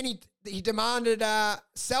 And then he demanded a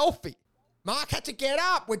selfie. Mark had to get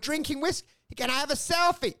up. We're drinking whiskey. Can I have a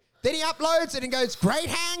selfie? Then he uploads it and goes, great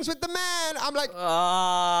hangs with the man. I'm like,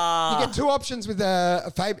 you get two options with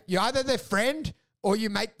a favourite. You either their friend or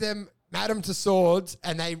you make them Madam to Swords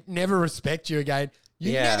and they never respect you again.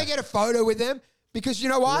 You never get a photo with them because you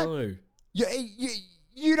know what? No.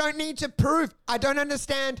 You don't need to prove. I don't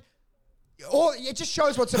understand. Or it just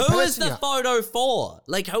shows what's a person. Who is the photo for?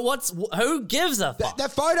 Like, who gives a fuck? The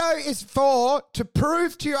photo is to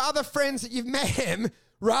prove to your other friends that you've met him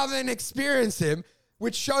rather than experience him,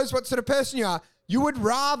 which shows what sort of person you are. You would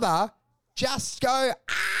rather just go,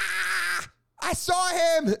 I saw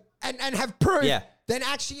him and have proof than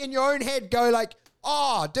actually in your own head go like,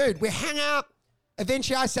 oh, dude, we hang out.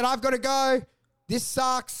 Eventually I said, I've got to go. This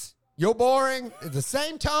sucks. You're boring. The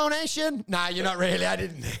same tonation. Nah, you're not really. I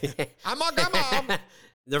didn't. I'm not come home.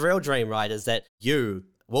 The real dream, right, is that you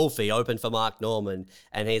Wolfie opened for Mark Norman,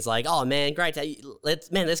 and he's like, "Oh man, great! Let's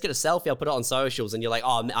get a selfie. I'll put it on socials." And you're like,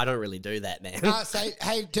 "Oh, man, I don't really do that, man." Say,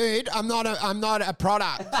 hey, dude, I'm not a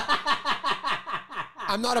product.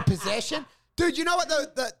 I'm not a possession, dude. You know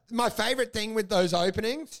what? My favorite thing with those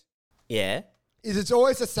openings, yeah, is it's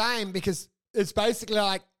always the same because it's basically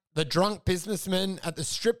like the drunk businessman at the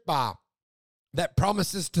strip bar that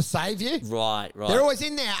promises to save you. Right. They're always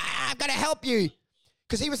in there. I've got to help you.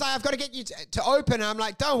 Because he was like, I've got to get you to open. And I'm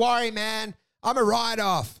like, don't worry, man. I'm a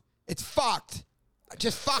write-off. It's fucked.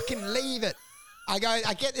 Just fucking leave it. I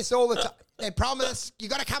get this all the time. They promise, you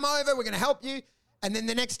got to come over. We're going to help you. And then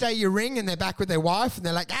the next day you ring and they're back with their wife. And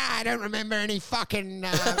they're like, I don't remember any fucking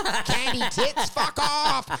candy tits. Fuck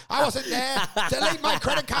off. I wasn't there. Delete, my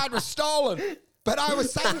credit card was stolen. But I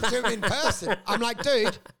was saying to him in person, I'm like,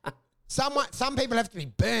 dude, some people have to be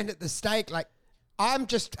burned at the stake. Like, I'm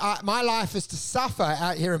just, my life is to suffer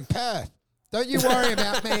out here in Perth. Don't you worry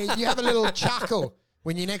about me. You have a little chuckle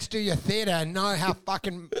when you next do your theatre and know how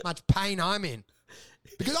fucking much pain I'm in.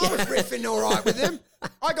 Because I was riffing all right with him.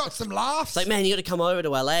 I got some laughs. It's like, man, you got to come over to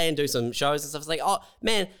LA and do some shows and stuff. It's like, oh,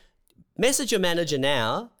 man, message your manager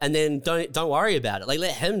now and then don't worry about it. Like,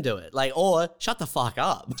 let him do it. Like, or shut the fuck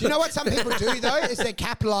up. Do you know what some people do, though, is they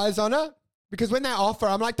capitalise on it? Because when they offer,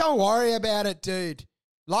 I'm like, don't worry about it, dude.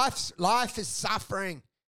 Life is suffering.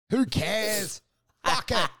 Who cares?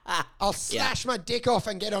 Fuck it. I'll slash my dick off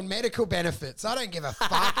and get on medical benefits. I don't give a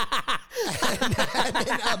fuck.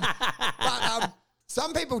 But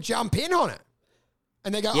some people jump in on it.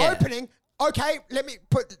 And they go, opening, okay, let me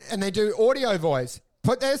put, and they do audio voice.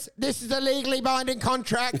 Put this is a legally binding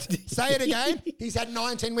contract. Say it again. He's had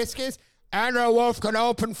 19 whiskeys. Andrew Wolf can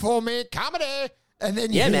open for me. Comedy. And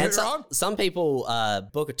then you hear it wrong. Some people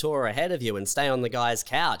book a tour ahead of you and stay on the guy's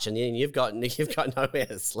couch, and then you've got nowhere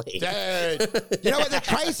to sleep. Dude, you know what? The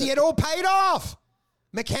Tracy had all paid off.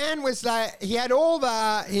 McCann was like, he got all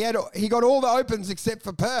the opens except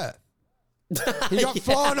for Perth. He got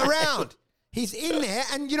flown around. He's in there,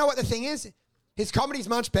 and you know what the thing is? His comedy's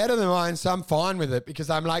much better than mine, so I'm fine with it because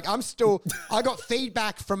I'm like, I got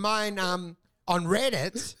feedback from mine on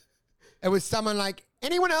Reddit. It was someone like,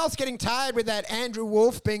 anyone else getting tired with that Andrew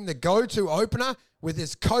Wolf being the go-to opener with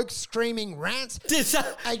his coke screaming rants? He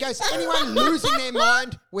goes, anyone losing their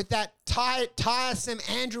mind with that tiresome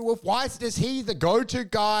Andrew Wolf? Why is he the go-to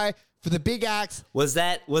guy for the big acts? Was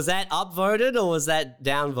that upvoted or was that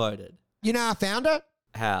downvoted? You know how I found it?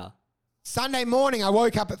 How? Sunday morning, I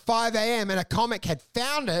woke up at 5 a.m. and a comic had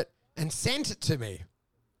found it and sent it to me.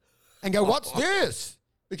 And go, what's this?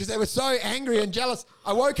 Because they were so angry and jealous.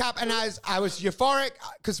 I woke up and I was euphoric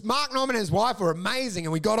because Mark Norman and his wife were amazing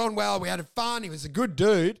and we got on well. We had fun. He was a good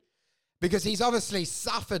dude because he's obviously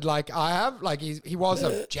suffered like I have. Like he was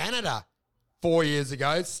a janitor 4 years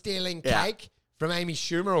ago, stealing cake from Amy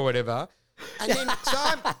Schumer or whatever. And then so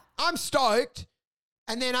I'm stoked.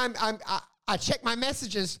 And then I checked my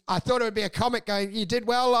messages. I thought it would be a comic going, you did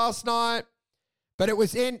well last night. But it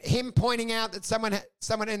was in him pointing out that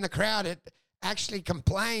someone in the crowd had actually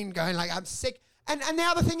complained, going like, I'm sick. And the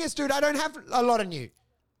other thing is, dude, I don't have a lot of new.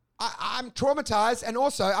 I'm traumatized, and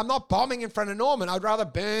also I'm not bombing in front of Norman. I'd rather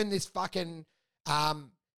burn this fucking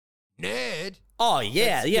nerd. Oh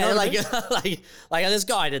yeah, You know like, I mean? like this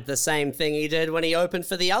guy did the same thing he did when he opened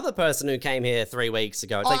for the other person who came here 3 weeks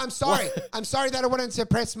ago. It's like, I'm sorry. I'm sorry that I wanted to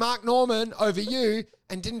press Mark Norman over you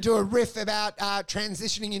and didn't do a riff about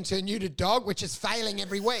transitioning into a neutered dog, which is failing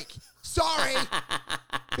every week. Sorry.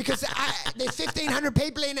 Because there's 1,500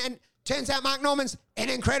 people in, and turns out Mark Norman's an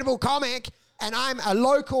incredible comic, and I'm a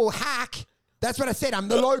local hack. That's what I said. I'm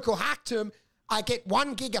the local hack to him. I get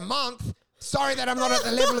 1 gig a month. Sorry that I'm not at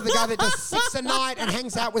the level of the guy that does 6 a night and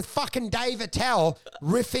hangs out with fucking Dave Attell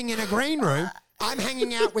riffing in a green room. I'm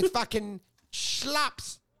hanging out with fucking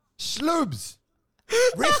schloobs. I'm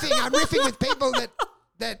riffing with people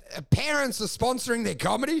that parents are sponsoring their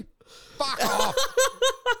comedy. Fuck off.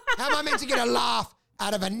 How am I meant to get a laugh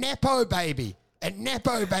out of a Nepo baby? A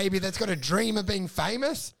Nepo baby that's got a dream of being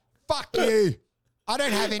famous? Fuck you. I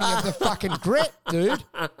don't have any of the fucking grit, dude.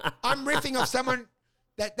 I'm riffing off someone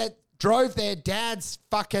that drove their dad's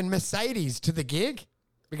fucking Mercedes to the gig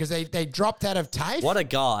because they dropped out of TAFE. What a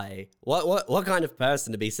guy. What kind of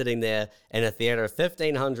person to be sitting there in a theater of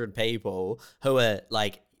 1,500 people who are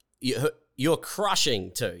like, you're crushing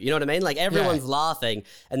to. You know what I mean? Like everyone's laughing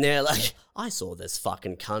and they're like, I saw this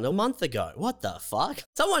fucking cunt a month ago. What the fuck?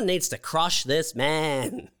 Someone needs to crush this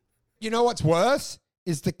man. You know what's worse?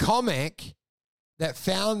 Is the comic that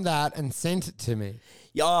found that and sent it to me.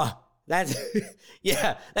 Yeah. That's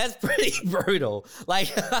yeah, that's pretty brutal.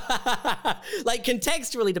 Like, like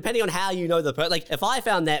contextually, depending on how you know the person. Like, if I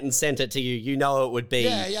found that and sent it to you, you know it would be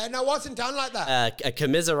no, it wasn't done like that. A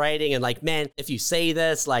commiserating and like, man, if you see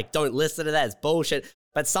this, like, don't listen to that. It's bullshit.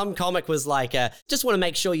 But some comic was like, just want to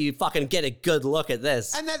make sure you fucking get a good look at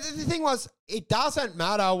this. And the thing was, it doesn't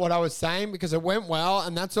matter what I was saying because it went well,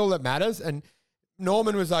 and that's all that matters. And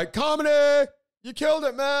Norman was like, "Comedy, you killed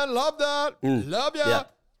it, man. Love that. Love you." Yeah.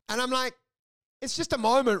 And I'm like, it's just a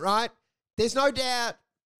moment, right? There's no doubt.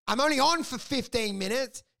 I'm only on for 15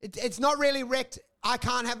 minutes. It's not really wrecked. I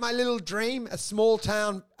can't have my little dream, a small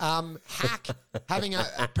town hack, having a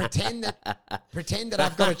pretend that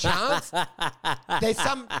I've got a chance. There's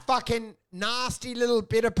some fucking nasty little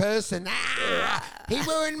bitter person. He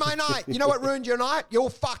ruined my night. You know what ruined your night? Your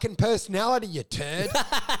fucking personality, you turd.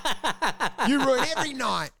 You ruin every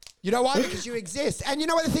night. You know why? Because you exist. And you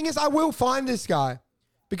know what the thing is? I will find this guy.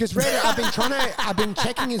 Because Reddit, I've been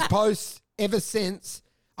checking his posts ever since.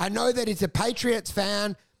 I know that he's a Patriots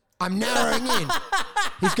fan. I'm narrowing in.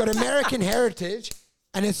 He's got American heritage.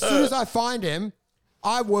 And as soon as I find him,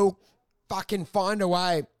 I will fucking find a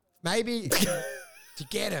way, maybe to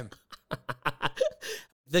get him.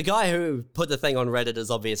 The guy who put the thing on Reddit is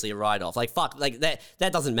obviously a write-off. Like, fuck, like that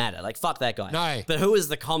doesn't matter. Like, fuck that guy. No. But who is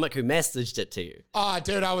the comic who messaged it to you? Oh,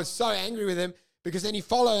 dude, I was so angry with him because then he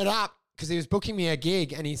followed up because he was booking me a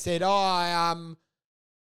gig and he said, I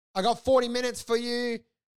got 40 minutes for you.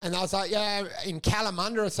 And I was like, yeah, in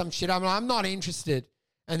Kalamunda or some shit. I'm like, I'm not interested.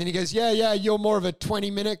 And then he goes, yeah, you're more of a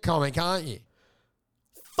 20-minute comic, aren't you?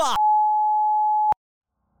 Fuck.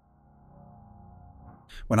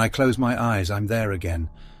 When I close my eyes, I'm there again,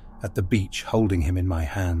 at the beach, holding him in my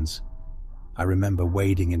hands. I remember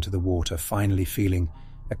wading into the water, finally feeling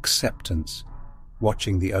acceptance,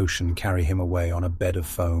 watching the ocean carry him away on a bed of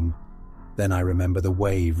foam. Then I remember the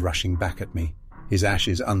wave rushing back at me, his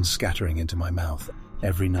ashes unscattering into my mouth.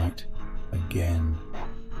 Every night, again,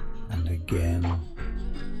 and again,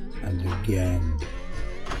 and again,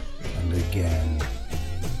 and again,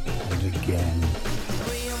 and again.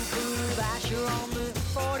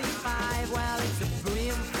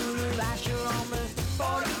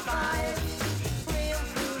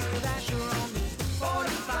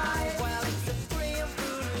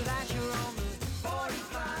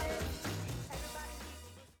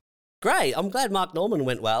 Great. I'm glad Mark Norman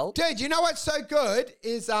went well. Dude, you know what's so good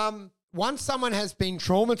is once someone has been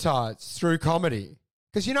traumatized through comedy,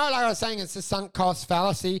 because you know, like I was saying, it's a sunk cost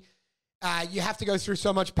fallacy. You have to go through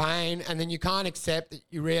so much pain and then you can't accept that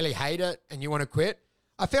you really hate it and you want to quit.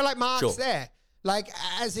 I feel like Mark's there. Like,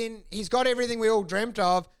 as in, he's got everything we all dreamt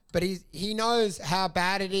of, but he knows how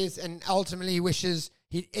bad it is and ultimately wishes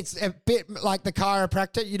it's a bit like the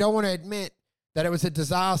chiropractor. You don't want to admit that it was a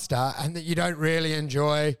disaster and that you don't really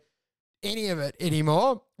enjoy any of it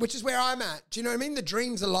anymore, which is where I'm at. Do you know what I mean? The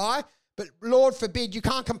dream's a lie, but Lord forbid, you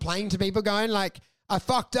can't complain to people going like, I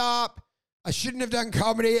fucked up, I shouldn't have done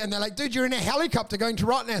comedy. And they're like, dude, you're in a helicopter going to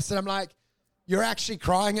Rottnest. And I'm like, you're actually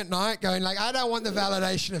crying at night going like, I don't want the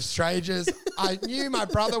validation of strangers. I knew my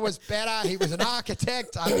brother was better. He was an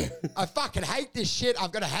architect. I fucking hate this shit.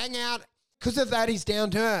 I've got to hang out. Because of that, he's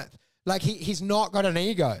down to earth. Like he's not got an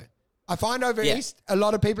ego. I find over East, a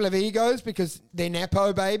lot of people have egos because they're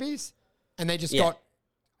Nepo babies. And they just got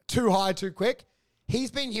too high too quick. He's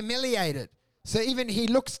been humiliated. So even he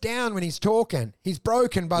looks down when he's talking. He's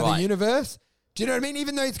broken by the universe. Do you know what I mean?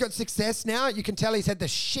 Even though he's got success now, you can tell he's had the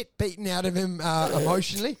shit beaten out of him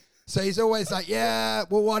emotionally. So he's always like, yeah,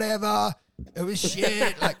 well, whatever. It was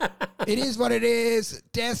shit. Like, it is what it is.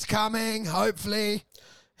 Death's coming, hopefully.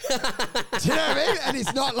 Do you know what I mean? And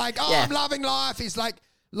he's not like, I'm loving life. He's like,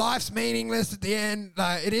 life's meaningless at the end.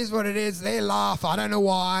 It is what it is. They laugh. I don't know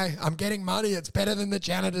why. I'm getting money. It's better than the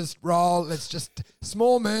janitor's role. It's just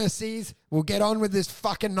small mercies. We'll get on with this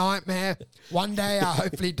fucking nightmare. One day I'll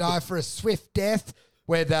hopefully die for a swift death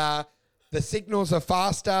where the signals are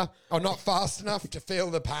faster or not fast enough to feel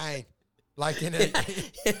the pain. Like in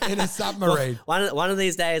a submarine. Well, one of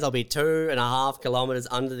these days I'll be 2.5 kilometers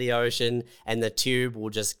under the ocean and the tube will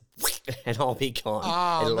just and I'll be gone.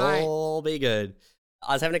 Oh, It'll mate. all be good.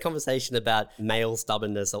 I was having a conversation about male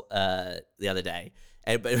stubbornness the other day,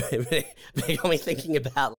 and it got me thinking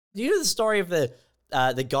about. Do you know the story of the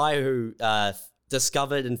guy who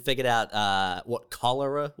discovered and figured out what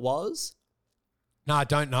cholera was? No, I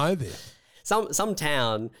don't know this. Some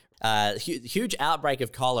town, huge outbreak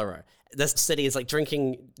of cholera. This city is like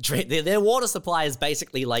drinking. Their water supply is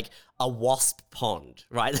basically like a wasp pond,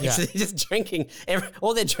 right? Yeah. So they're just drinking,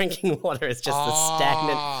 all their drinking water is just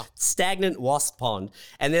the stagnant wasp pond.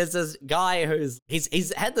 And there's this guy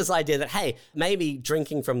he's had this idea that, hey, maybe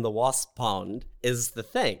drinking from the wasp pond is the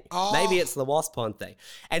thing. Maybe it's the wasp pond thing.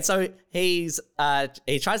 And so he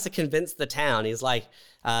tries to convince the town. He's like,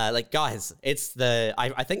 guys,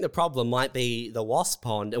 I think the problem might be the wasp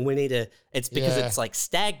pond, and it's because it's like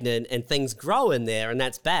stagnant and things grow in there, and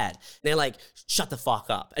that's bad. And they're like, shut the fuck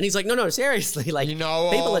up. And he's like, no, seriously, like,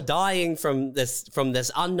 people are dying from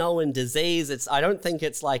this unknown disease. I don't think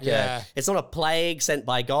it's like it's not a plague sent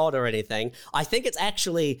by God or anything. I think it's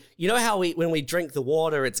actually, you know how when we drink the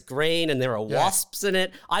water, it's green and there are wasps in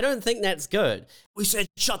it. I don't think that's good. We said,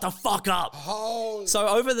 shut the fuck up. So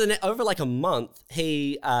over like a month,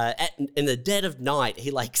 he, in the dead of night,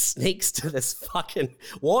 he like sneaks to this fucking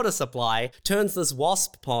water supply, turns this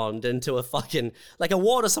wasp pond into a fucking, like a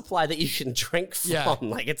water supply that you can drink from. Yeah.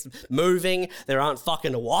 Like it's moving. There aren't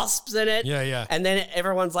fucking wasps in it. Yeah. And then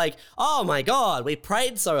everyone's like, oh my God, we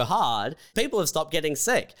prayed so hard. People have stopped getting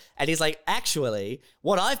sick. And he's like, actually,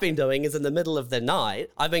 what I've been doing is in the middle of the night,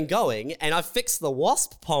 I've been going and I've fixed the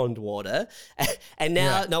wasp pond water. And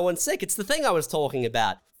now no one's sick. It's the thing I was talking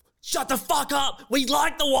about. Shut the fuck up. We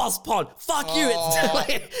like the wasp pond. Fuck you.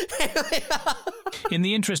 In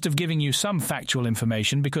the interest of giving you some factual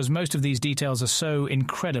information, because most of these details are so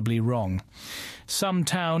incredibly wrong. Some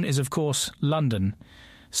town is, of course, London.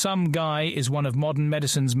 Some guy is one of modern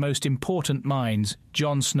medicine's most important minds,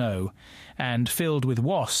 Jon Snow. And filled with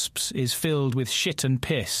wasps is filled with shit and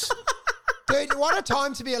piss. Dude, what a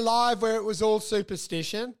time to be alive where it was all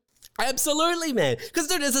superstition. Absolutely, man. Because,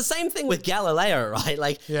 dude, it's the same thing with Galileo, right?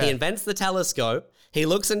 Like, he invents the telescope, he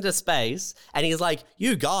looks into space, and he's like,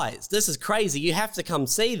 you guys, this is crazy. You have to come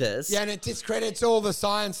see this. Yeah, and it discredits all the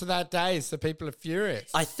science of that day, so people are furious.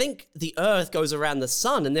 I think the Earth goes around the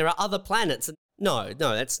sun, and there are other planets. No,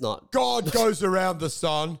 that's not. God goes around the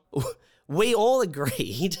sun. We all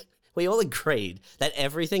agreed that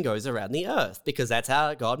everything goes around the Earth because that's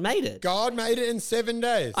how God made it. God made it in 7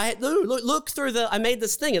 days. Look through I made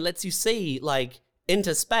this thing. It lets you see, like,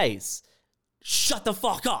 into space. Shut the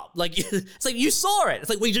fuck up. Like, it's like, you saw it. It's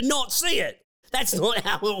like, we did not see it. That's not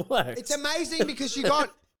how it works. It's amazing because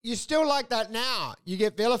you're still like that now. You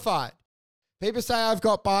get vilified. People say I've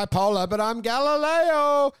got bipolar, but I'm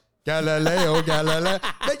Galileo. Galileo.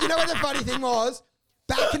 But you know what the funny thing was?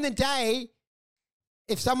 Back in the day,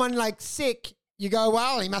 if someone like sick, you go,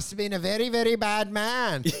 well, he must have been a very, very bad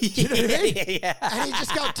man. You know what I mean? Yeah. And he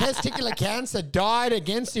just got testicular cancer, died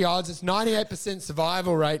against the odds. It's 98%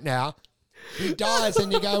 survival rate now. He dies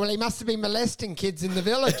and you go, well, he must have been molesting kids in the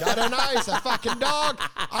village. I don't know. He's a fucking dog.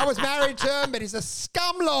 I was married to him, but he's a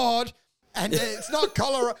scumlord. And it's not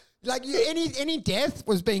cholera. Like any death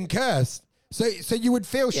was being cursed. So you would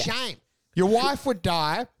feel shame. Your wife would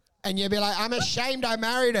die. And you'd be like, I'm ashamed I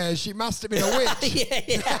married her. She must have been a witch.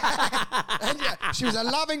 And she was a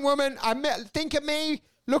loving woman. Think of me,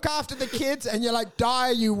 look after the kids, and you're like,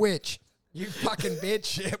 die, you witch. You fucking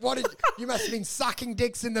bitch. You must have been sucking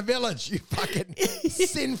dicks in the village, you fucking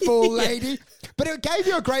sinful lady. But it gave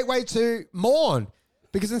you a great way to mourn.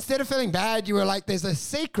 Because instead of feeling bad, you were like, there's a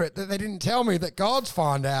secret that they didn't tell me that God's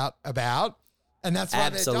found out about. And that's why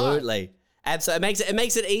they died. Absolutely. It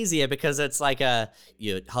makes it easier because it's like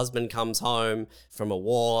your husband comes home from a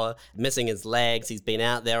war, missing his legs. He's been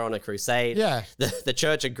out there on a crusade. Yeah. The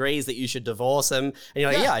church agrees that you should divorce him. And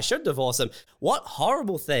you're like, yeah, I should divorce him. What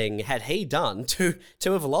horrible thing had he done to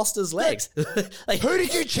have lost his legs? Like, who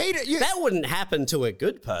did you cheat at? That wouldn't happen to a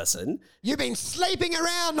good person. You've been sleeping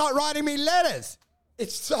around, not writing me letters.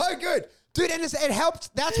 It's so good. Dude, and it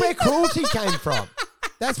helped. That's where cruelty came from.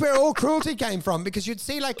 That's where all cruelty came from, because you'd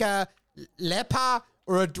see like a leper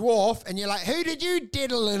or a dwarf and you're like, who did you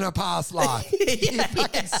diddle in a past life? You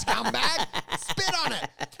fucking scumbag. Spit on it.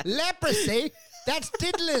 Leprosy, that's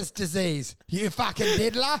diddler's disease. You fucking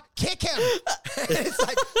diddler. Kick him. It's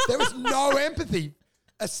like there was no empathy.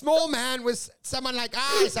 A small man was someone like,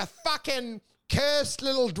 he's a fucking cursed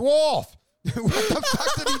little dwarf. What the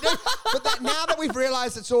fuck did he do? But now that we've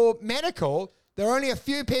realized it's all medical, there are only a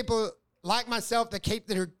few people like myself that keep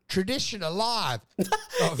the tradition alive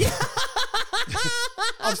of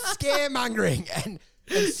scaremongering and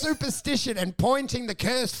superstition and pointing the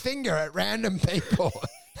cursed finger at random people.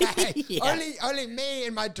 Hey, only me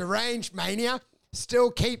and my deranged mania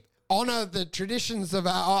still honor the traditions of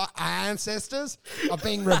our ancestors of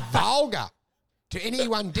being vulgar to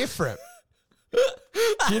anyone different.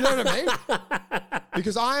 Do you know what I mean?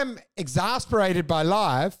 Because I am exasperated by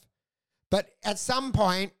life, but at some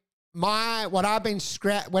point, when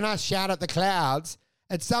I shout at the clouds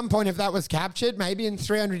at some point, if that was captured, maybe in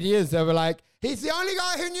 300 years, they were like, he's the only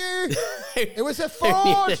guy who knew. It was a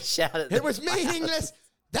fraud. It was meaningless.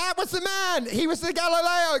 That was the man. He was the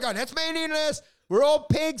Galileo going, that's meaningless. We're all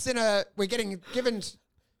pigs we're getting given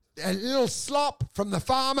a little slop from the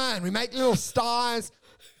farmer and we make little styes.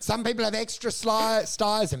 Some people have extra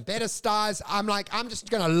styes and better styes. I'm like, I'm just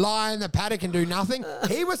going to lie in the paddock and do nothing.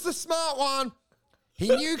 He was the smart one. He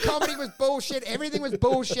knew comedy was bullshit. Everything was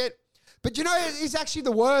bullshit. But you know, it's actually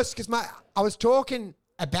the worst because I was talking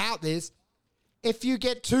about this. If you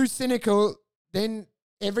get too cynical, then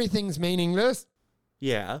everything's meaningless.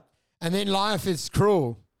 Yeah. And then life is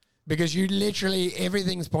cruel because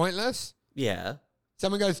everything's pointless. Yeah.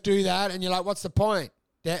 Someone goes, do that, and you're like, what's the point?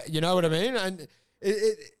 You know what I mean? And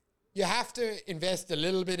you have to invest a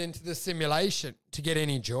little bit into the simulation to get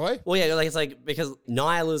any joy. Well, yeah, it's like because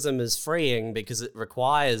nihilism is freeing because it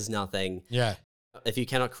requires nothing. Yeah. If you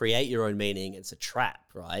cannot create your own meaning, it's a trap,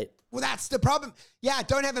 right? Well, that's the problem. Yeah, I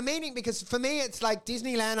don't have a meaning because for me, it's like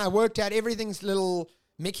Disneyland. I worked out everything's little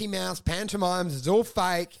Mickey Mouse pantomimes. It's all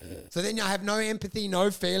fake. So then I have no empathy,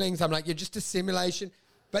 no feelings. I'm like, you're just a simulation.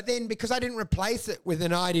 But then because I didn't replace it with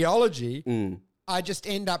an ideology, I just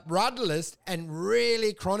end up rudderless and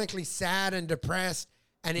really chronically sad and depressed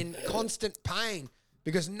and in constant pain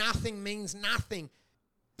because nothing means nothing.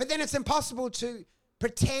 But then it's impossible to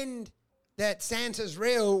pretend that Santa's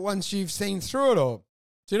real once you've seen through it all.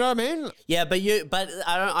 Do you know what I mean? Yeah, but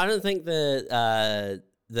I don't think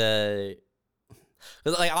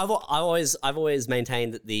like I've always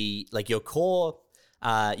maintained that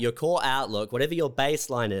your core outlook, whatever your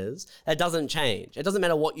baseline is, that doesn't change. It doesn't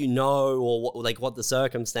matter what you know or what the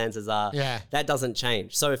circumstances are. Yeah. That doesn't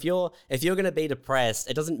change. So if you're going to be depressed,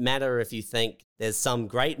 it doesn't matter if you think there's some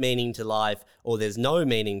great meaning to life or there's no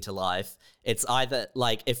meaning to life. It's either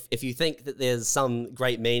like if you think that there's some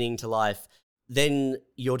great meaning to life, then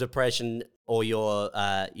your depression or your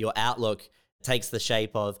outlook takes the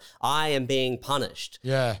shape of I am being punished.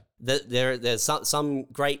 Yeah. There's some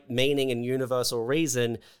great meaning and universal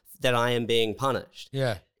reason that I am being punished.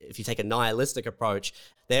 Yeah. If you take a nihilistic approach,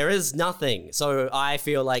 there is nothing. So I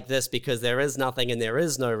feel like this because there is nothing and there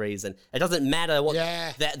is no reason. It doesn't matter what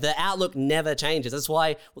the outlook never changes. That's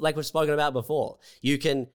why, like we've spoken about before, you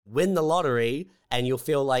can win the lottery and you'll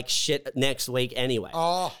feel like shit next week anyway.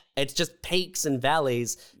 Oh. It's just peaks and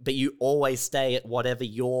valleys, but you always stay at whatever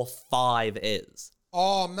your 5 is.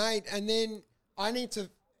 Oh, mate. And then I need to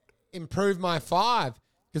improve my 5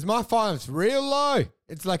 because my 5's real low.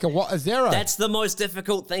 It's like a 0. That's the most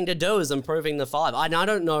difficult thing to do is improving the 5. I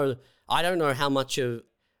don't know how much of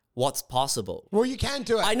what's possible. Well, you can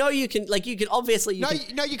do it. I know you can. Like you can obviously.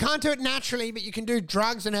 No, you can't do it naturally, but you can do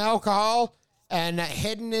drugs and alcohol and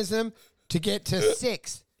hedonism to get to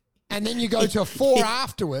 6, and then you go to a 4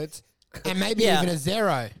 afterwards, and maybe even a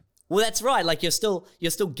 0. Well, that's right. Like you're still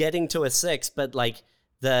getting to a 6, but like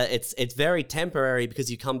it's very temporary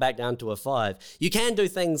because you come back down to a 5. You can do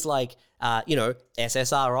things like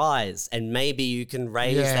SSRIs, and maybe you can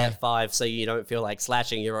raise that 5 so you don't feel like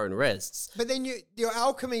slashing your own wrists. But then your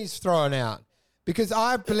alchemy's thrown out because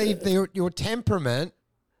I believe your temperament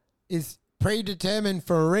is predetermined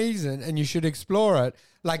for a reason, and you should explore it.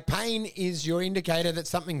 Like pain is your indicator that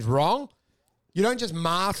something's wrong. You don't just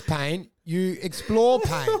mask pain, you explore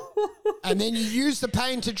pain. And then you use the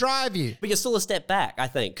pain to drive you. But you're still a step back, I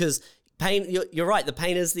think, because pain, you're right, the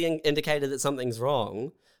pain is the indicator that something's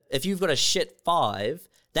wrong. If you've got a shit 5,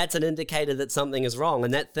 that's an indicator that something is wrong,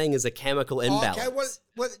 and that thing is a chemical imbalance. Okay,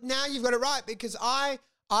 well now you've got it right, because I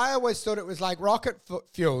always thought it was like rocket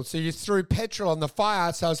fuel. So you threw petrol on the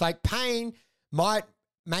fire. So I was like, pain might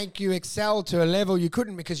make you excel to a level you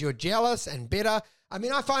couldn't because you're jealous and bitter. I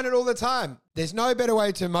mean, I find it all the time. There's no better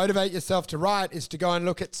way to motivate yourself to write is to go and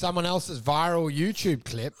look at someone else's viral YouTube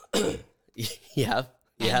clip. Yeah.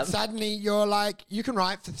 And suddenly you're like, you can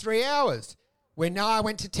write for 3 hours. When now I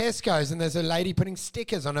went to Tesco's and there's a lady putting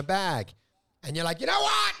stickers on a bag. And you're like, you know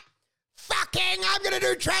what? Fucking, I'm going to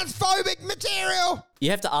do transphobic material.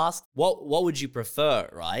 You have to ask, what would you prefer,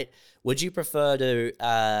 right? Would you prefer to,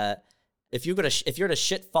 if you're at a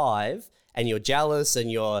shit 5 and you're jealous and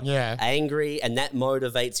you're angry and that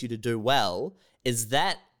motivates you to do well, is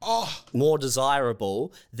that more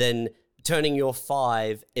desirable than turning your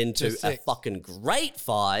 5 into a fucking great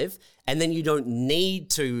 5 and then you don't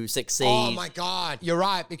need to succeed? Oh my God. You're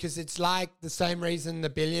right, because it's like the same reason the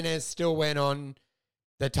billionaires still went on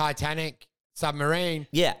the Titanic submarine.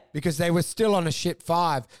 Yeah. Because they were still on a shit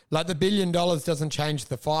 5. Like the $1 billion doesn't change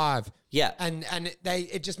the 5. Yeah. And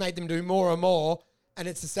it just made them do more and more. And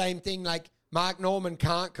it's the same thing. Like Mark Norman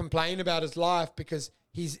can't complain about his life because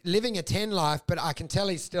he's living a 10 life, but I can tell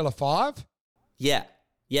he's still a 5. Yeah.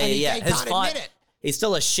 Yeah, And he His can't admit it. He's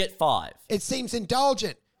still a shit 5. It seems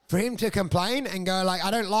indulgent for him to complain and go like, I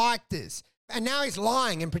don't like this. And now he's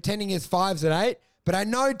lying and pretending his 5's an 8. But I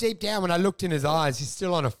know deep down when I looked in his eyes, he's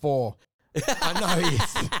still on a 4. I know he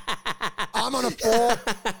is. I'm on a 4.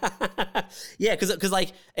 Yeah, because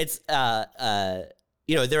like it's there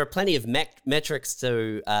are plenty of metrics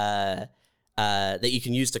to that you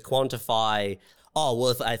can use to quantify. Oh, well,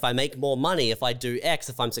 if I make more money, if I do X,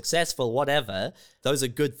 if I'm successful, whatever, those are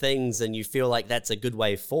good things and you feel like that's a good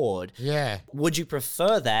way forward. Yeah. Would you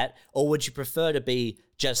prefer that, or would you prefer to be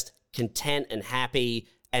just content and happy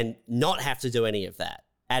and not have to do any of that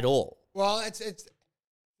at all? Well,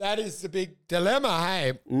 that is the big dilemma,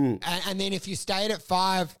 hey? And then if you stayed at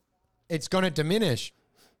 5, it's going to diminish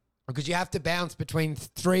because you have to bounce between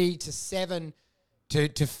 3 to 7 to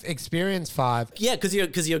experience 5. Yeah, because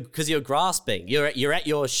you're grasping. You're at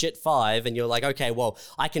your shit 5, and you're like, okay, well,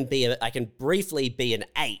 I can briefly be an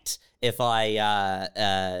 8 if I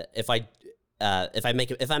make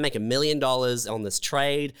 $1 million on this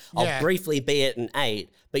trade. I'll briefly be at an 8,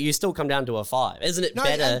 but you still come down to a 5. Isn't it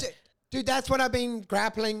better? Dude, that's what I've been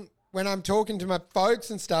grappling when I'm talking to my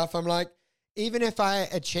folks and stuff. I'm like, even if I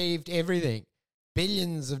achieved everything,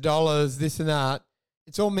 billions of dollars, this and that,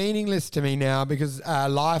 it's all meaningless to me now because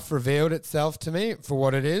life revealed itself to me for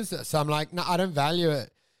what it is. So I'm like, no, I don't value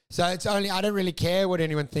it. So I don't really care what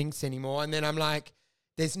anyone thinks anymore. And then I'm like,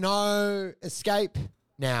 there's no escape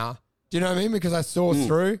now. Do you know what I mean? Because I saw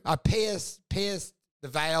through. I pierced the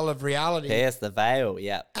veil of reality. Pierce the veil,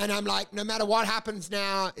 yeah. And I'm like, no matter what happens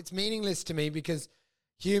now, it's meaningless to me because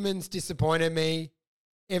humans disappointed me.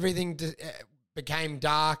 Everything became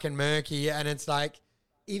dark and murky. And it's like,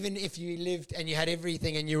 even if you lived and you had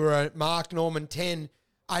everything and you were a Mark Norman 10,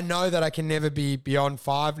 I know that I can never be beyond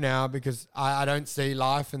 5 now because I don't see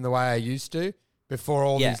life in the way I used to before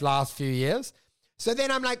all these last few years. So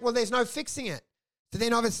then I'm like, well, there's no fixing it. So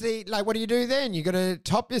then obviously, like, what do you do then? You got to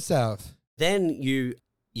top yourself. Then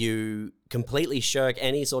you completely shirk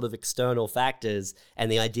any sort of external factors and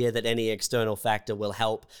the idea that any external factor will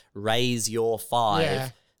help raise your 5. Yeah.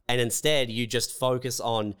 And instead, you just focus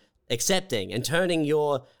on accepting and turning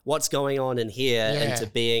your what's going on in here into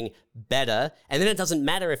being better. And then it doesn't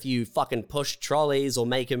matter if you fucking push trolleys or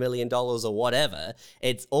make $1 million or whatever.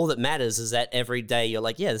 It's all that matters is that every day you're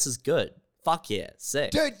like, yeah, this is good. Fuck yeah,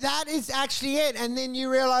 sick. Dude, that is actually it. And then you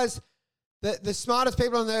realize that the smartest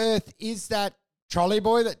people on the earth is that trolley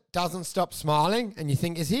boy that doesn't stop smiling. And you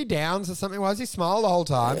think, is he Downs or something? Why does he smile the whole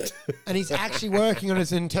time? And he's actually working on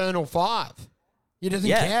his internal 5. He doesn't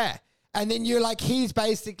care. And then you're like, he's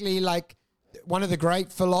basically like one of the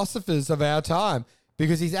great philosophers of our time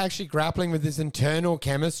because he's actually grappling with his internal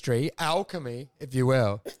chemistry, alchemy, if you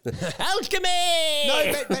will. Alchemy!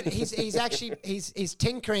 No, but he's actually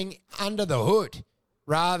tinkering under the hood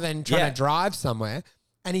rather than trying to drive somewhere.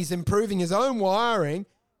 And he's improving his own wiring.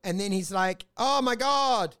 And then he's like, oh my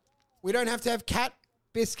God, we don't have to have cat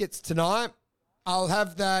biscuits tonight. I'll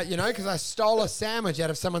have because I stole a sandwich out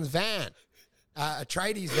of someone's van. A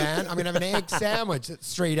tradie's van. I'm going to have an egg sandwich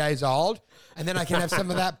that's 3 days old. And then I can have some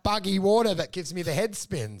of that buggy water that gives me the head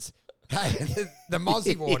spins. Okay? the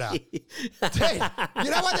mozzie water. Dude, you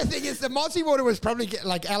know what the thing is? The mozzie water was probably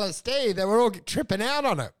like LSD. They were all tripping out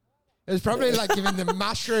on it. It was probably like giving them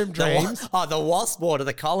mushroom dreams. The wasp water,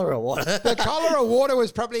 the cholera water. The cholera water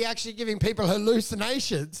was probably actually giving people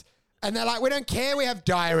hallucinations. And they're like, we don't care. We have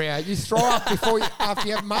diarrhea. You throw up after you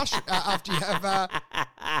have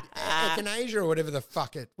echinacea or whatever the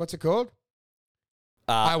fuck it. What's it called?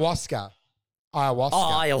 Ayahuasca. Oh,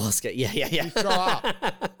 ayahuasca. Yeah. You throw up.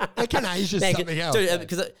 Echinacea is something else. Dude,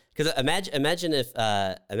 because imagine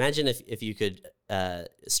if you could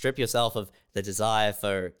strip yourself of the desire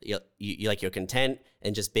for you're content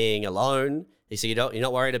and just being alone. So you're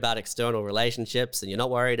not worried about external relationships and you're not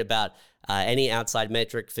worried about any outside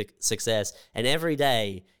metric for success. And every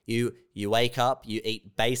day you wake up, you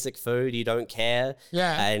eat basic food, you don't care.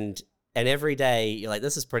 Yeah. And every day you're like,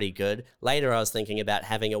 this is pretty good. Later I was thinking about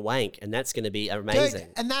having a wank, and that's going to be amazing.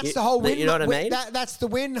 Dude, and that's the whole you know what I mean? That's the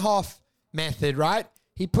Winhoff method, right?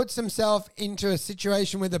 He puts himself into a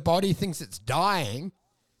situation where the body thinks it's dying,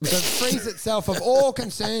 so it frees itself of all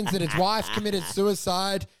concerns that his wife committed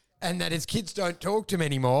suicide and that his kids don't talk to him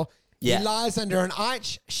anymore. Yeah. He lies under an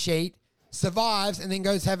ice sheet, survives, and then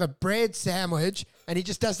goes have a bread sandwich, and he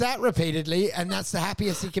just does that repeatedly, and that's the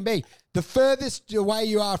happiest he can be. The furthest away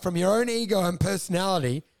you are from your own ego and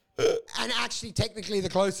personality, and actually technically the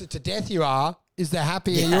closer to death you are, is the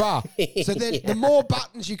happier you are. So the more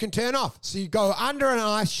buttons you can turn off. So you go under an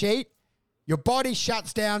ice sheet, your body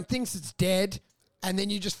shuts down, thinks it's dead, and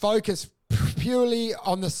then you just focus purely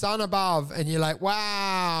on the sun above, and you're like,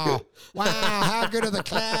 wow, how good are the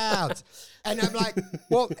clouds? And I'm like,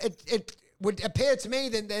 well, it would appear to me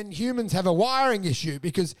that then humans have a wiring issue,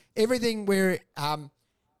 because everything we're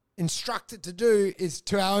instructed to do is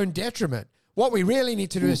to our own detriment. What we really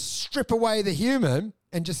need to do is strip away the human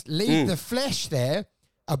and just leave the flesh there.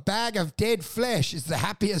 A bag of dead flesh is the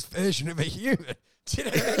happiest version of a human. Do you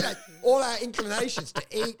know what I mean? Like, all our inclinations to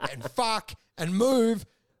eat and fuck and move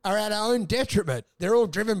are at our own detriment. They're all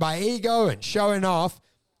driven by ego and showing off.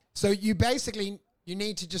 So you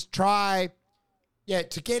need to just try,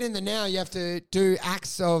 to get in the now, you have to do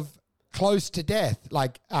acts of close to death,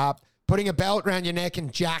 like putting a belt around your neck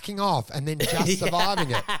and jacking off and then just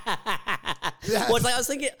surviving it. Well, it's like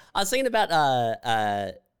I was thinking about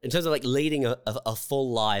in terms of like leading a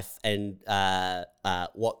full life and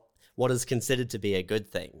what is considered to be a good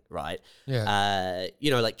thing, right? Yeah.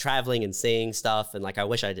 Like traveling and seeing stuff, and like I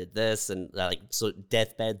wish I did this, and like sort of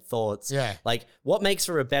deathbed thoughts. Yeah. Like, what makes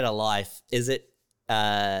for a better life? Is it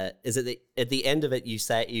at the end of it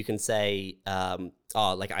you can say,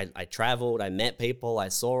 I traveled, I met people, I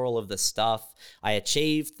saw all of this stuff, I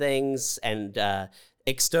achieved things, and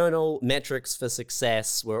external metrics for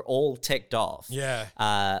success were all ticked off.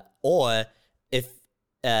 Yeah. Or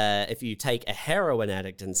if you take a heroin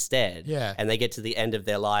addict instead, and they get to the end of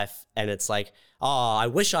their life and it's like, oh, I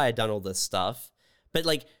wish I had done all this stuff, but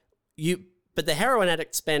the heroin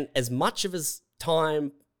addict spent as much of his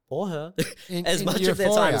time, or her, as much of their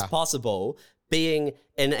time as possible being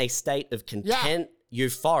in a state of content,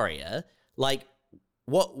 euphoria. Like,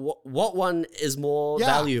 what one is more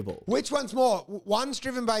valuable? Which one's more? One's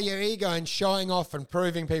driven by your ego and showing off and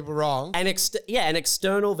proving people wrong. And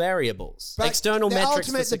external variables, but external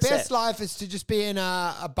metrics for success. The best life is to just be in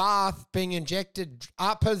a bath, being injected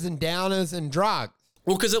uppers and downers and drugs.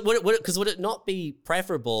 Well, would it not be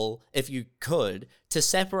preferable, if you could, to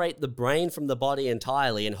separate the brain from the body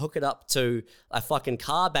entirely and hook it up to a fucking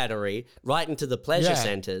car battery right into the pleasure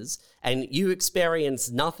centers, and you experience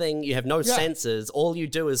nothing, you have no senses, all you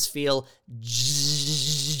do is feel of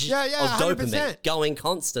 100%. dopamine going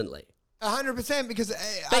constantly. 100%, because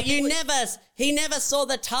he never saw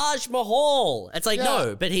the Taj Mahal. It's like,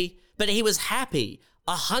 no, but he was happy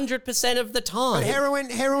 100% of the time.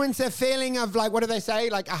 But heroin's a feeling of, like, what do they say?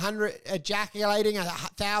 Like 100, ejaculating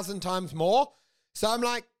 1,000 times more. So I'm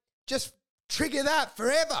like, just trigger that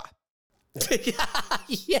forever.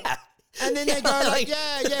 Yeah. And then they go like,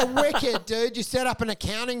 wicked, dude. You set up an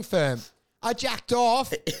accounting firm. I jacked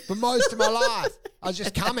off for most of my life. I was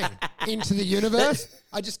just coming into the universe.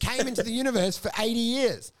 I just came into the universe for 80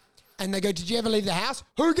 years. And they go, did you ever leave the house?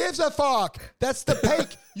 Who gives a fuck? That's the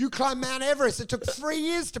peak. You climb Mount Everest. It took 3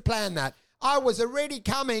 years to plan that. I was already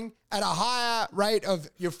coming at a higher rate of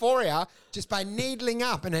euphoria just by needling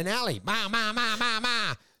up in an alley. Ma, ma, ma, ma,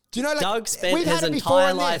 ma. Do you know, like, Doug spent his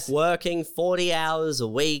entire life working 40 hours a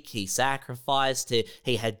week. He sacrificed.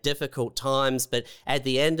 He had difficult times, but at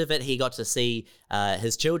the end of it, he got to see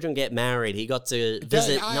his children get married. He got to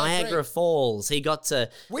visit Niagara Falls. He got to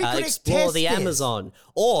explore the Amazon.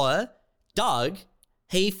 Or Doug,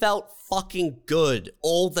 he felt fucking good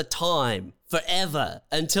all the time, forever,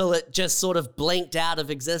 until it just sort of blinked out of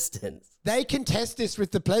existence. They can test this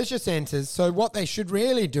with the pleasure centers. So what they should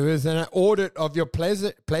really do is an audit of your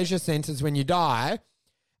pleasure centers when you die.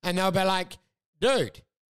 And they'll be like, dude,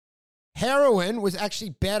 heroin was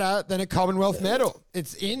actually better than a Commonwealth medal.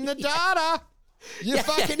 It's in the data. You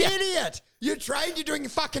fucking idiot. You're trained, you're doing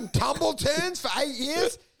fucking tumble turns for 8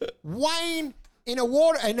 years. Wayne in a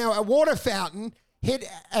water fountain hit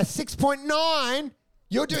a 6.9.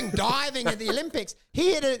 You're doing diving at the Olympics.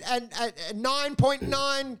 He hit a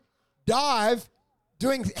 9.9 dive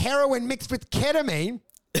doing heroin mixed with ketamine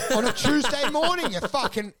on a Tuesday morning, you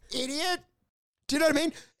fucking idiot. Do you know what I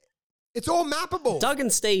mean? It's all mappable. Doug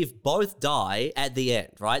and Steve both die at the end,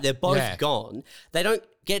 right? They're both gone. They don't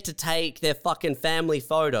get to take their fucking family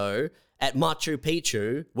photo at Machu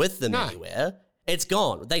Picchu with them anywhere. It's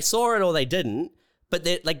gone. They saw it or they didn't, but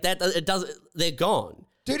they're like that. They're gone.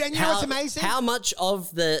 Dude, and you know what's amazing? How much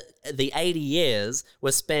of the 80 years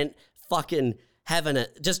was spent fucking having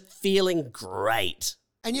it, just feeling great.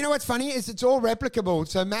 And you know what's funny is it's all replicable.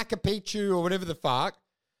 So Machu Picchu or whatever the fuck,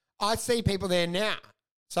 I see people there now.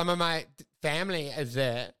 Some of my family is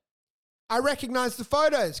there. I recognize the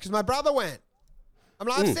photos because my brother went. I'm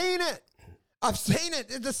like, I've seen it. I've seen it.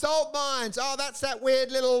 The salt mines. Oh, that's that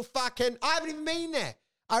weird little fucking... I haven't even been there.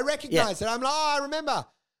 I recognize it. I'm like, oh, I remember.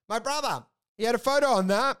 My brother, he had a photo on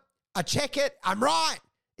that. I check it. I'm right.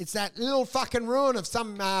 It's that little fucking ruin of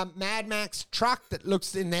some Mad Max truck that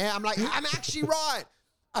looks in there. I'm like, I'm actually right.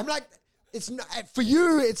 I'm like, it's not, for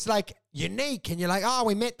you, it's like unique. And you're like, oh,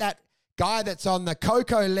 we met that guy that's on the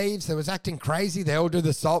cocoa leaves that was acting crazy. They all do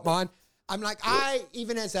the salt mine. I'm like,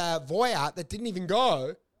 even as a voyeur that didn't even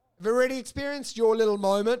go, have already experienced your little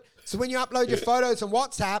moment. So when you upload your photos on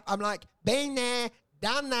WhatsApp, I'm like, been there,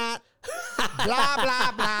 done that, blah,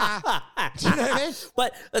 blah, blah. Do you know what I mean?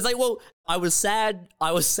 But it's like, well, I was sad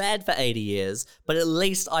for 80 years, but at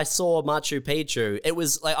least I saw Machu Picchu. It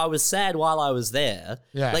was like, I was sad while I was there.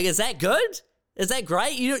 Yeah. Like, is that good? Is that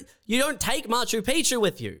great? You don't take Machu Picchu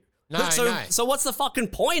with you. No. So what's the fucking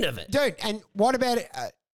point of it? Dude, and what about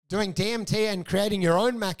doing DMT and creating your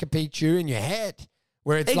own Machu Picchu in your head?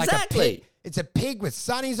 Where it's like a pig. It's a pig with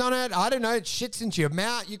sunnies on it. I don't know. It shits into your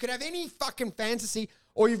mouth. You could have any fucking fantasy,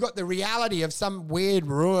 or you've got the reality of some weird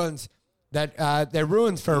ruins that they're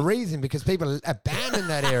ruins for a reason because people abandon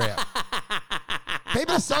that area.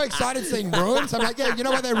 People are so excited seeing ruins. I'm like, yeah, you know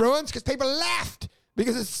why they're ruins? Because people left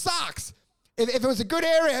because it sucks. If it was a good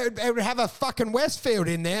area, it would have a fucking Westfield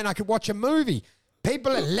in there and I could watch a movie.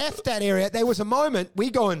 People that left that area, there was a moment, we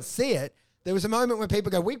go and see it. There was a moment where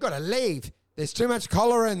people go, we've got to leave. There's too much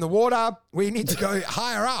cholera in the water. We need to go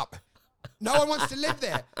higher up. No one wants to live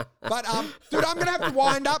there. But, dude, I'm going to have to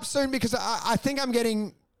wind up soon because I think I'm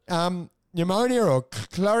getting pneumonia or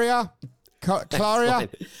cholera. Cholera.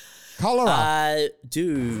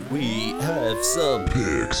 Do we have some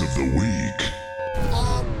Picks of the week.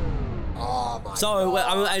 Oh my So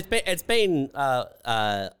God. I mean, it's been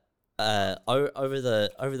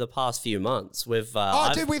over the past few months.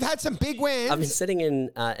 Dude, we've had some big wins. I've been sitting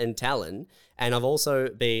in Talon, and I've also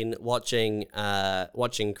been watching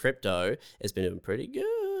crypto. It's been doing pretty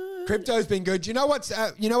good. Crypto's been good. You know what's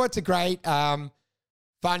a great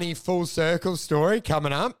funny full circle story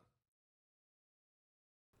coming up?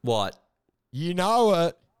 What? You know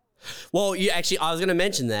it. Well, I was going to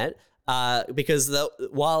mention that because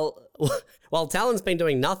while Talon's been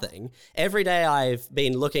doing nothing, every day I've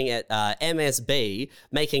been looking at MSB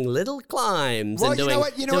making little climbs and doing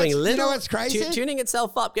what's crazy? Tuning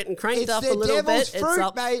itself up, getting cranked It's up the a little devil's bit.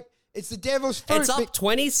 fruit, mate. It's the devil's fruit. It's up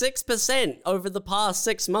 26% over the past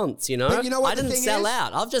 6 months, you know? But you know what I the didn't thing sell is?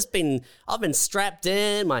 out. I've been strapped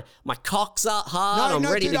in, my cock's up hard, I'm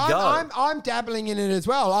ready dude, to go. I'm dabbling in it as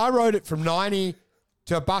well. I rode it from 90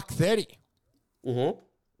 to $130. Mm-hmm.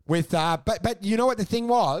 With but you know what the thing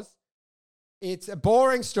was? It's a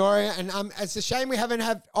boring story, and it's a shame we haven't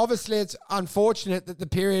had. Obviously, it's unfortunate that the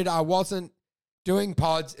period I wasn't doing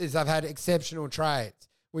pods is I've had exceptional trades,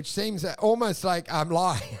 which seems almost like I'm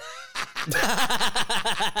lying.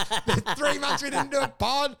 The 3 months we didn't do a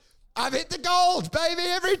pod, I've hit the gold, baby.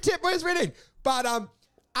 Every tip was winning. But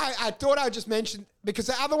I thought I'd just mention, because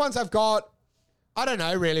the other ones I've got, I don't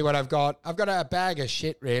know really what I've got. I've got a bag of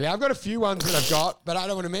shit, really. I've got a few ones that I've got, but I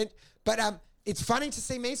don't want to mention. But it's funny to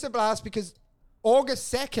see Mesoblast because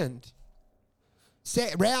August 2nd,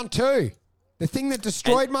 round 2, the thing that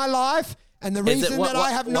destroyed my life and the reason that I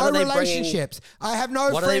have no relationships, I have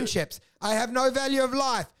no friendships, I have no value of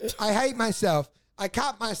life, I hate myself, I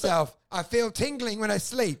cut myself, I feel tingling when I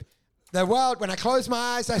sleep. The world, when I close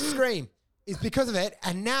my eyes, I scream. It's because of it.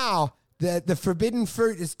 And now the forbidden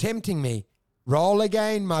fruit is tempting me. Roll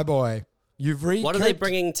again, my boy. You've recouped. What are they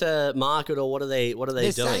bringing to market, or what are they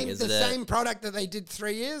doing? Same product that they did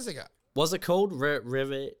 3 years ago. Was it called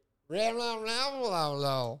Rivet?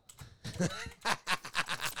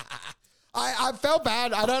 I felt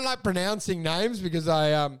bad. I don't like pronouncing names because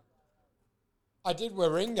I did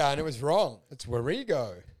Warringa and it was wrong. It's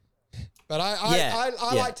Warrigo. But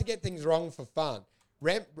I like to get things wrong for fun.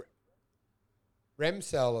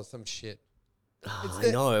 Remcell or some shit. I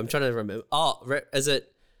know. I'm trying to remember. Is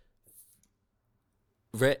it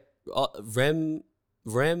Rem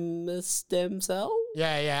stem cell?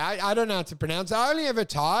 Yeah. I don't know how to pronounce it. I only ever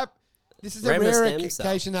type. This is a rare Remestem cell.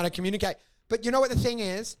 occasion that I communicate. But you know what the thing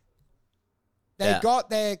is? They got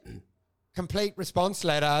their complete response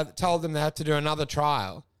letter that told them they had to do another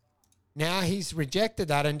trial. Now he's rejected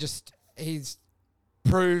that and he's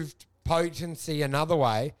proved potency another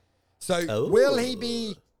way. So will he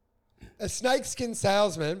be a snakeskin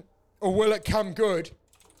salesman or will it come good?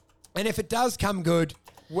 And if it does come good,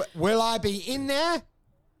 will I be in there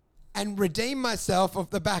and redeem myself off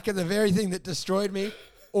the back of the very thing that destroyed me?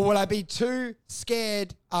 Or will I be too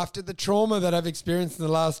scared after the trauma that I've experienced in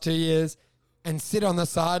the last 2 years and sit on the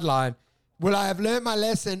sideline? Will I have learnt my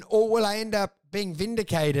lesson, or will I end up being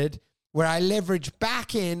vindicated where I leverage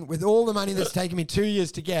back in with all the money that's taken me 2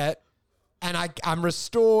 years to get and I'm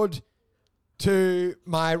restored to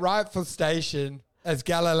my rightful station as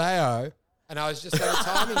Galileo and I was just on a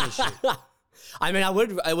timing issue? I mean,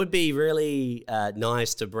 it would be really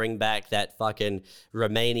nice to bring back that fucking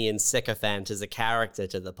Romanian sycophant as a character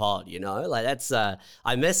to the pod, you know? Like, that's, I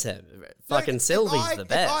miss him. Fucking Sylvie's the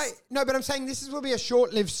best. No, but I'm saying will be a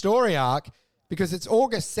short-lived story arc because it's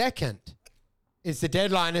August 2nd is the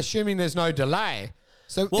deadline, assuming there's no delay.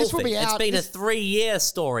 So Wolfie, this will be out. It's been a 3-year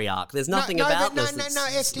story arc. There's nothing about this. No.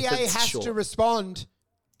 FDA has to respond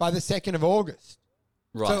by the 2nd of August.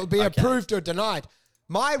 Right. So it'll be approved or denied.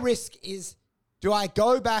 My risk is, do I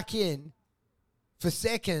go back in for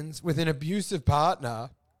seconds with an abusive partner?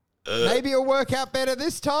 Maybe it'll work out better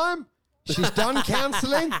this time. She's done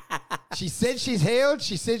counseling. She said she's healed.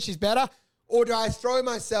 She said she's better. Or do I throw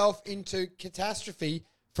myself into catastrophe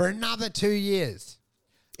for another 2 years?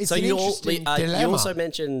 It's so an interesting dilemma. You also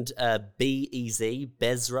mentioned BEZ,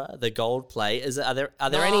 Bezra, the gold play. Are there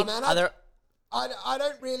any? Man, are there? I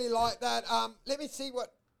don't really like that. Let me see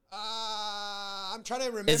what. I'm trying to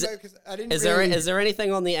remember because I didn't. Is there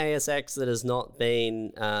anything on the ASX that has not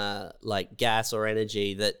been like gas or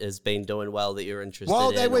energy that has been doing well that you're interested in?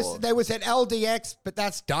 Well, there was an LDX, but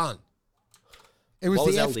that's done. It was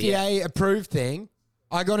the FDA approved thing.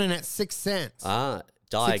 I got in at 6 cents.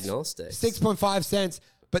 Diagnostics. 6.5 cents.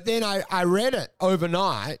 But then I read it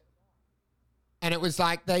overnight, and it was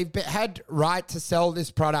like they've had right to sell this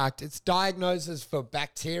product. It's diagnosis for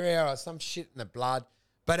bacteria or some shit in the blood.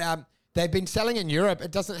 But they've been selling in Europe.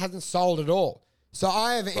 It hasn't sold at all. So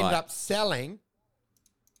I have ended up selling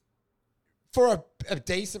for a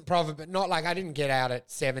decent profit, but not like I didn't get out at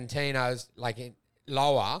 17. I was like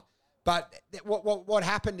lower. But what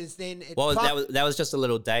happened is then that was just a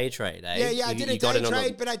little day trade, eh? Yeah, I did a day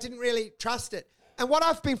trade, but I didn't really trust it. And what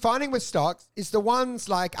I've been finding with stocks is the ones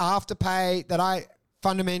like Afterpay that I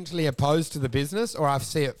fundamentally oppose to the business or I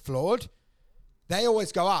see it flawed, they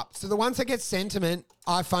always go up. So the ones that get sentiment,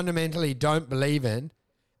 I fundamentally don't believe in.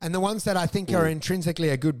 And the ones that I think are intrinsically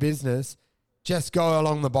a good business just go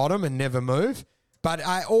along the bottom and never move. But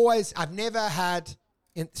I've never had,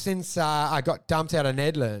 since I got dumped out of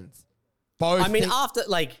Netherlands, both. I mean,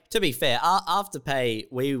 to be fair, Afterpay,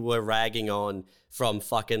 we were ragging on from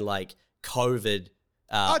fucking like COVID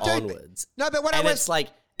onwards. No, but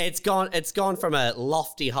it's gone from a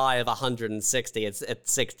lofty high of 160. It's at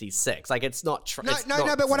 66. Like it's not.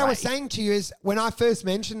 No. But what I was saying to you is when I first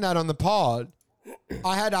mentioned that on the pod,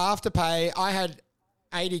 I had Afterpay. I had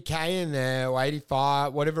 80K in there or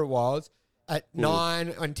 85, whatever it was, at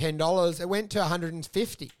 $9 and $10. It went to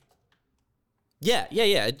 150. Yeah.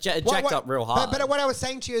 It jacked up real hard. But what I was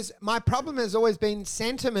saying to you is my problem has always been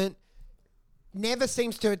sentiment never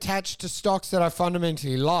seems to attach to stocks that I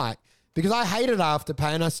fundamentally like because I hated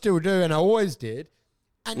Afterpay and I still do and I always did.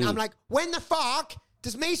 And I'm like, when the fuck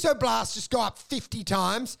does Miso Blast just go up 50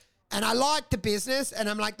 times? And I like the business and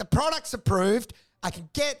I'm like, the product's approved. I can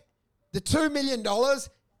get the $2 million,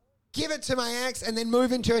 give it to my ex and then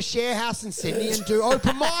move into a share house in Sydney and do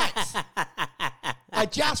open mics. I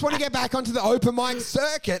just want to get back onto the open mic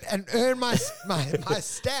circuit and earn my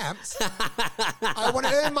stamps. I want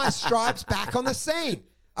to earn my stripes back on the scene.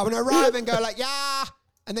 I want to arrive and go like, yeah.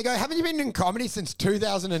 And they go, haven't you been in comedy since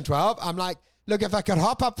 2012? I'm like, look, if I could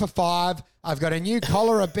hop up for 5, I've got a new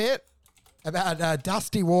cholera bit about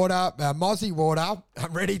dusty water, mozzie water.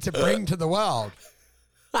 I'm ready to bring to the world.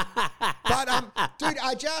 But, dude,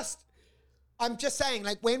 I'm just saying,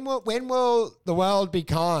 like, when will the world be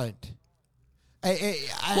kind?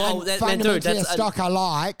 Fundamentally, a stock I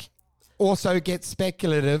like also gets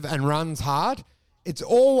speculative and runs hard. It's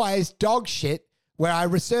always dog shit where I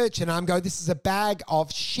research and I'm go, this is a bag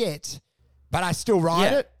of shit, but I still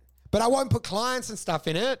ride it. But I won't put clients and stuff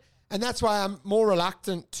in it, and that's why I'm more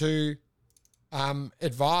reluctant to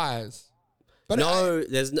advise. But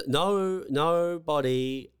there's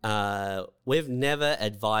nobody. We've never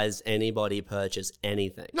advised anybody purchase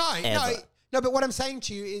anything. No. But what I'm saying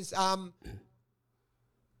to you is,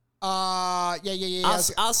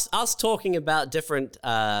 Us talking about different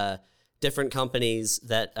companies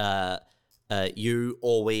that you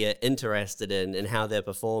or we are interested in and how they're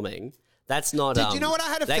performing. That's not. Did you know what I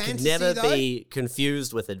had a fantasy? That could never be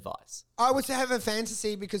confused with advice. I was to have a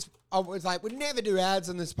fantasy because I was like, we'd never do ads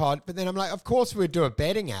on this pod, but then I'm like, of course we'd do a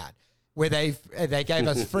betting ad where they gave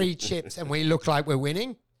us free chips and we look like we're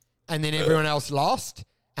winning, and then everyone else lost,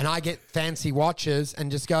 and I get fancy watches and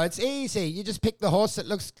just go, it's easy. You just pick the horse that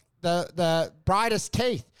looks the brightest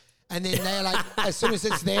teeth, and then they're like, as soon as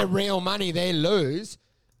it's their real money, they lose.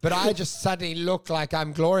 But I just suddenly look like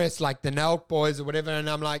I'm glorious, like the Nelk boys or whatever, and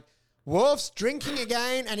I'm like, Wolf's drinking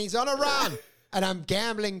again and he's on a run. And I'm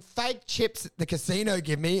gambling fake chips that the casino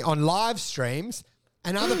give me on live streams.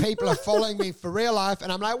 And other people are following me for real life.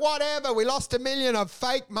 And I'm like, whatever, we lost $1 million of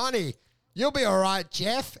fake money. You'll be all right,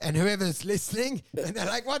 Jeff, and whoever's listening. And they're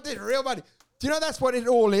like, what did real money? Do you know that's what it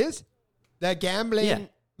all is? The gambling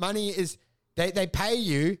money is they pay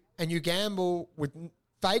you and you gamble with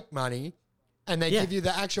fake money and they give you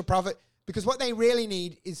the actual profit. Because what they really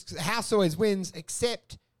need is the house always wins,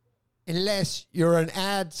 except unless you're an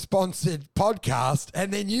ad-sponsored podcast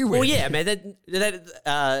and then you win. Well, yeah, man.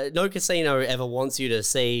 No casino ever wants you to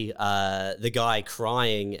see the guy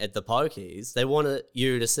crying at the pokies. They want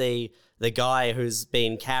you to see the guy who's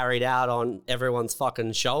been carried out on everyone's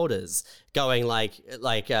fucking shoulders, going like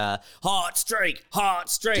hot streak,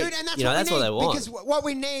 dude. And that's what they want. Because what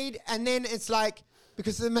we need, and then it's like,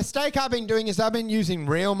 because the mistake I've been doing is I've been using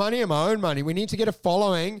real money and my own money. We need to get a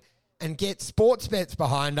following and get sports bets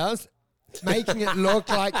behind us, making it look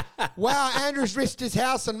like, wow, Andrew's risked his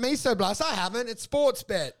house on Mesoblast. I haven't. It's sports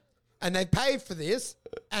bet, and they paid for this,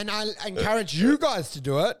 and I encourage you guys to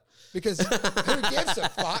do it. Because who gives a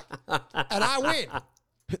fuck? And I win.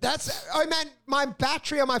 Oh man, my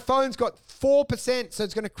battery on my phone's got 4%, so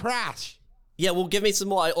it's going to crash. Yeah, well, give me some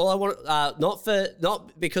more. All I want,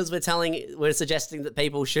 not because we're suggesting that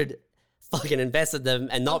people should fucking invest in them,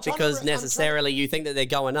 and not because necessarily you think that they're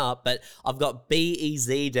going up. But I've got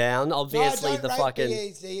BEZ down. Obviously, no, fucking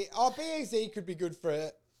BEZ. Oh, BEZ could be good for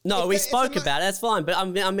it. No, we spoke about it. That's fine. But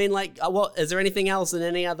I mean, like, what is there anything else in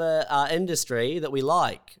any other industry that we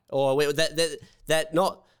like, or that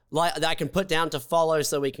not like that I can put down to follow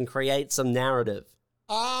so we can create some narrative?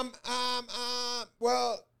 Well,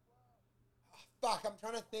 fuck. I'm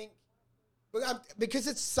trying to think. Because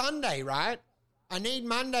it's Sunday, right? I need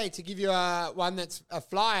Monday to give you one that's a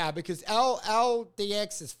flyer because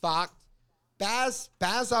LDX is fucked. Baz,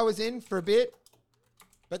 I was in for a bit,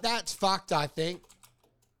 but that's fucked. I think.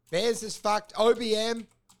 Bears is fucked. OBM's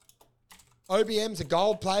a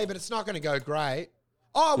gold play, but it's not going to go great.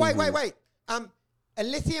 Oh, wait. A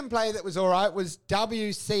lithium play that was all right was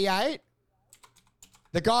WC8.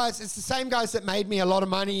 The guys, it's the same guys that made me a lot of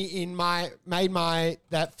money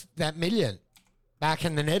that million back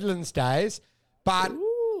in the Netherlands days. But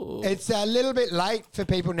it's a little bit late for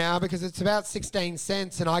people now because it's about 16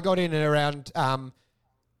 cents and I got in at around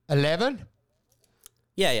 11.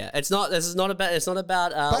 Yeah. It's not about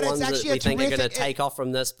ones that we think are going to take off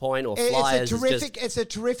from this point or flyers. It's a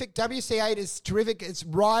terrific. WC8 is terrific. It's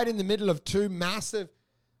right in the middle of two massive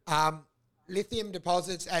lithium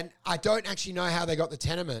deposits, and I don't actually know how they got the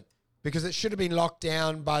tenement because it should have been locked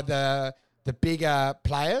down by the bigger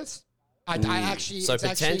players. So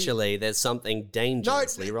potentially there's something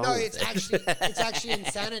dangerously wrong. No, it's actually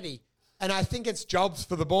insanity. And I think it's jobs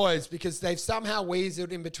for the boys because they've somehow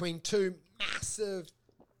weaseled in between two massive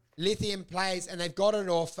lithium plays and they've got it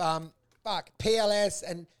off PLS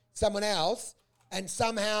and someone else, and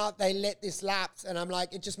somehow they let this lapse, and I'm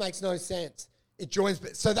like, it just makes no sense. It joins,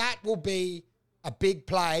 so that will be a big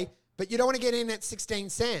play, but you don't want to get in at 16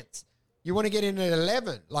 cents. You want to get in at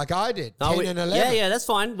 11, like I did, 10 and 11. Yeah, that's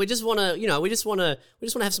fine. We just want to, we just want to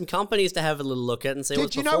have some companies to have a little look at and see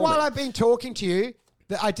what's performing. Did you know while I've been talking to you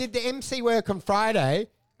that I did the MC work on Friday,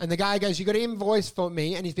 and the guy goes, "You got to invoice for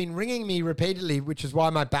me," and he's been ringing me repeatedly, which is why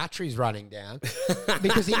my battery's running down,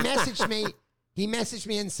 because he messaged me. He messaged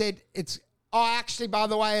me and said, actually, by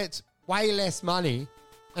the way, it's way less money.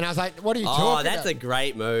 And I was like, what are you talking about? Oh, that's a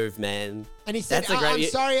great move, man. And he said, I'm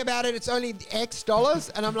sorry about it. It's only X dollars.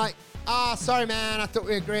 And I'm like, sorry, man. I thought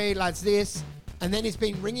we agreed. Like this. And then he's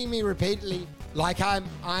been ringing me repeatedly like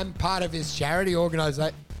I'm part of his charity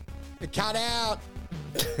organization. Cut out.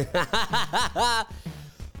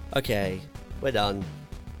 Okay, we're done.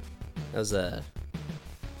 That was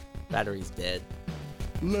battery's dead.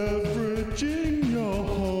 Leveraging your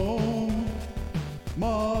home,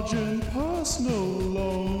 margin personal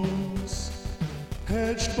loans,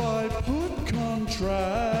 hedged by put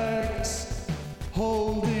contracts,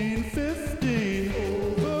 holding 15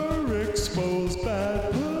 overexposed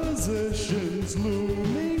bad positions,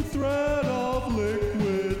 looming threat of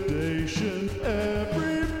liquidation.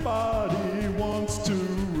 Everybody wants to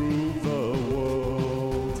rule the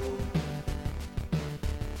world.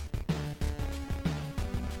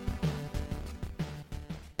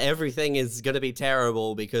 Everything is going to be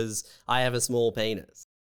terrible because I have a small penis.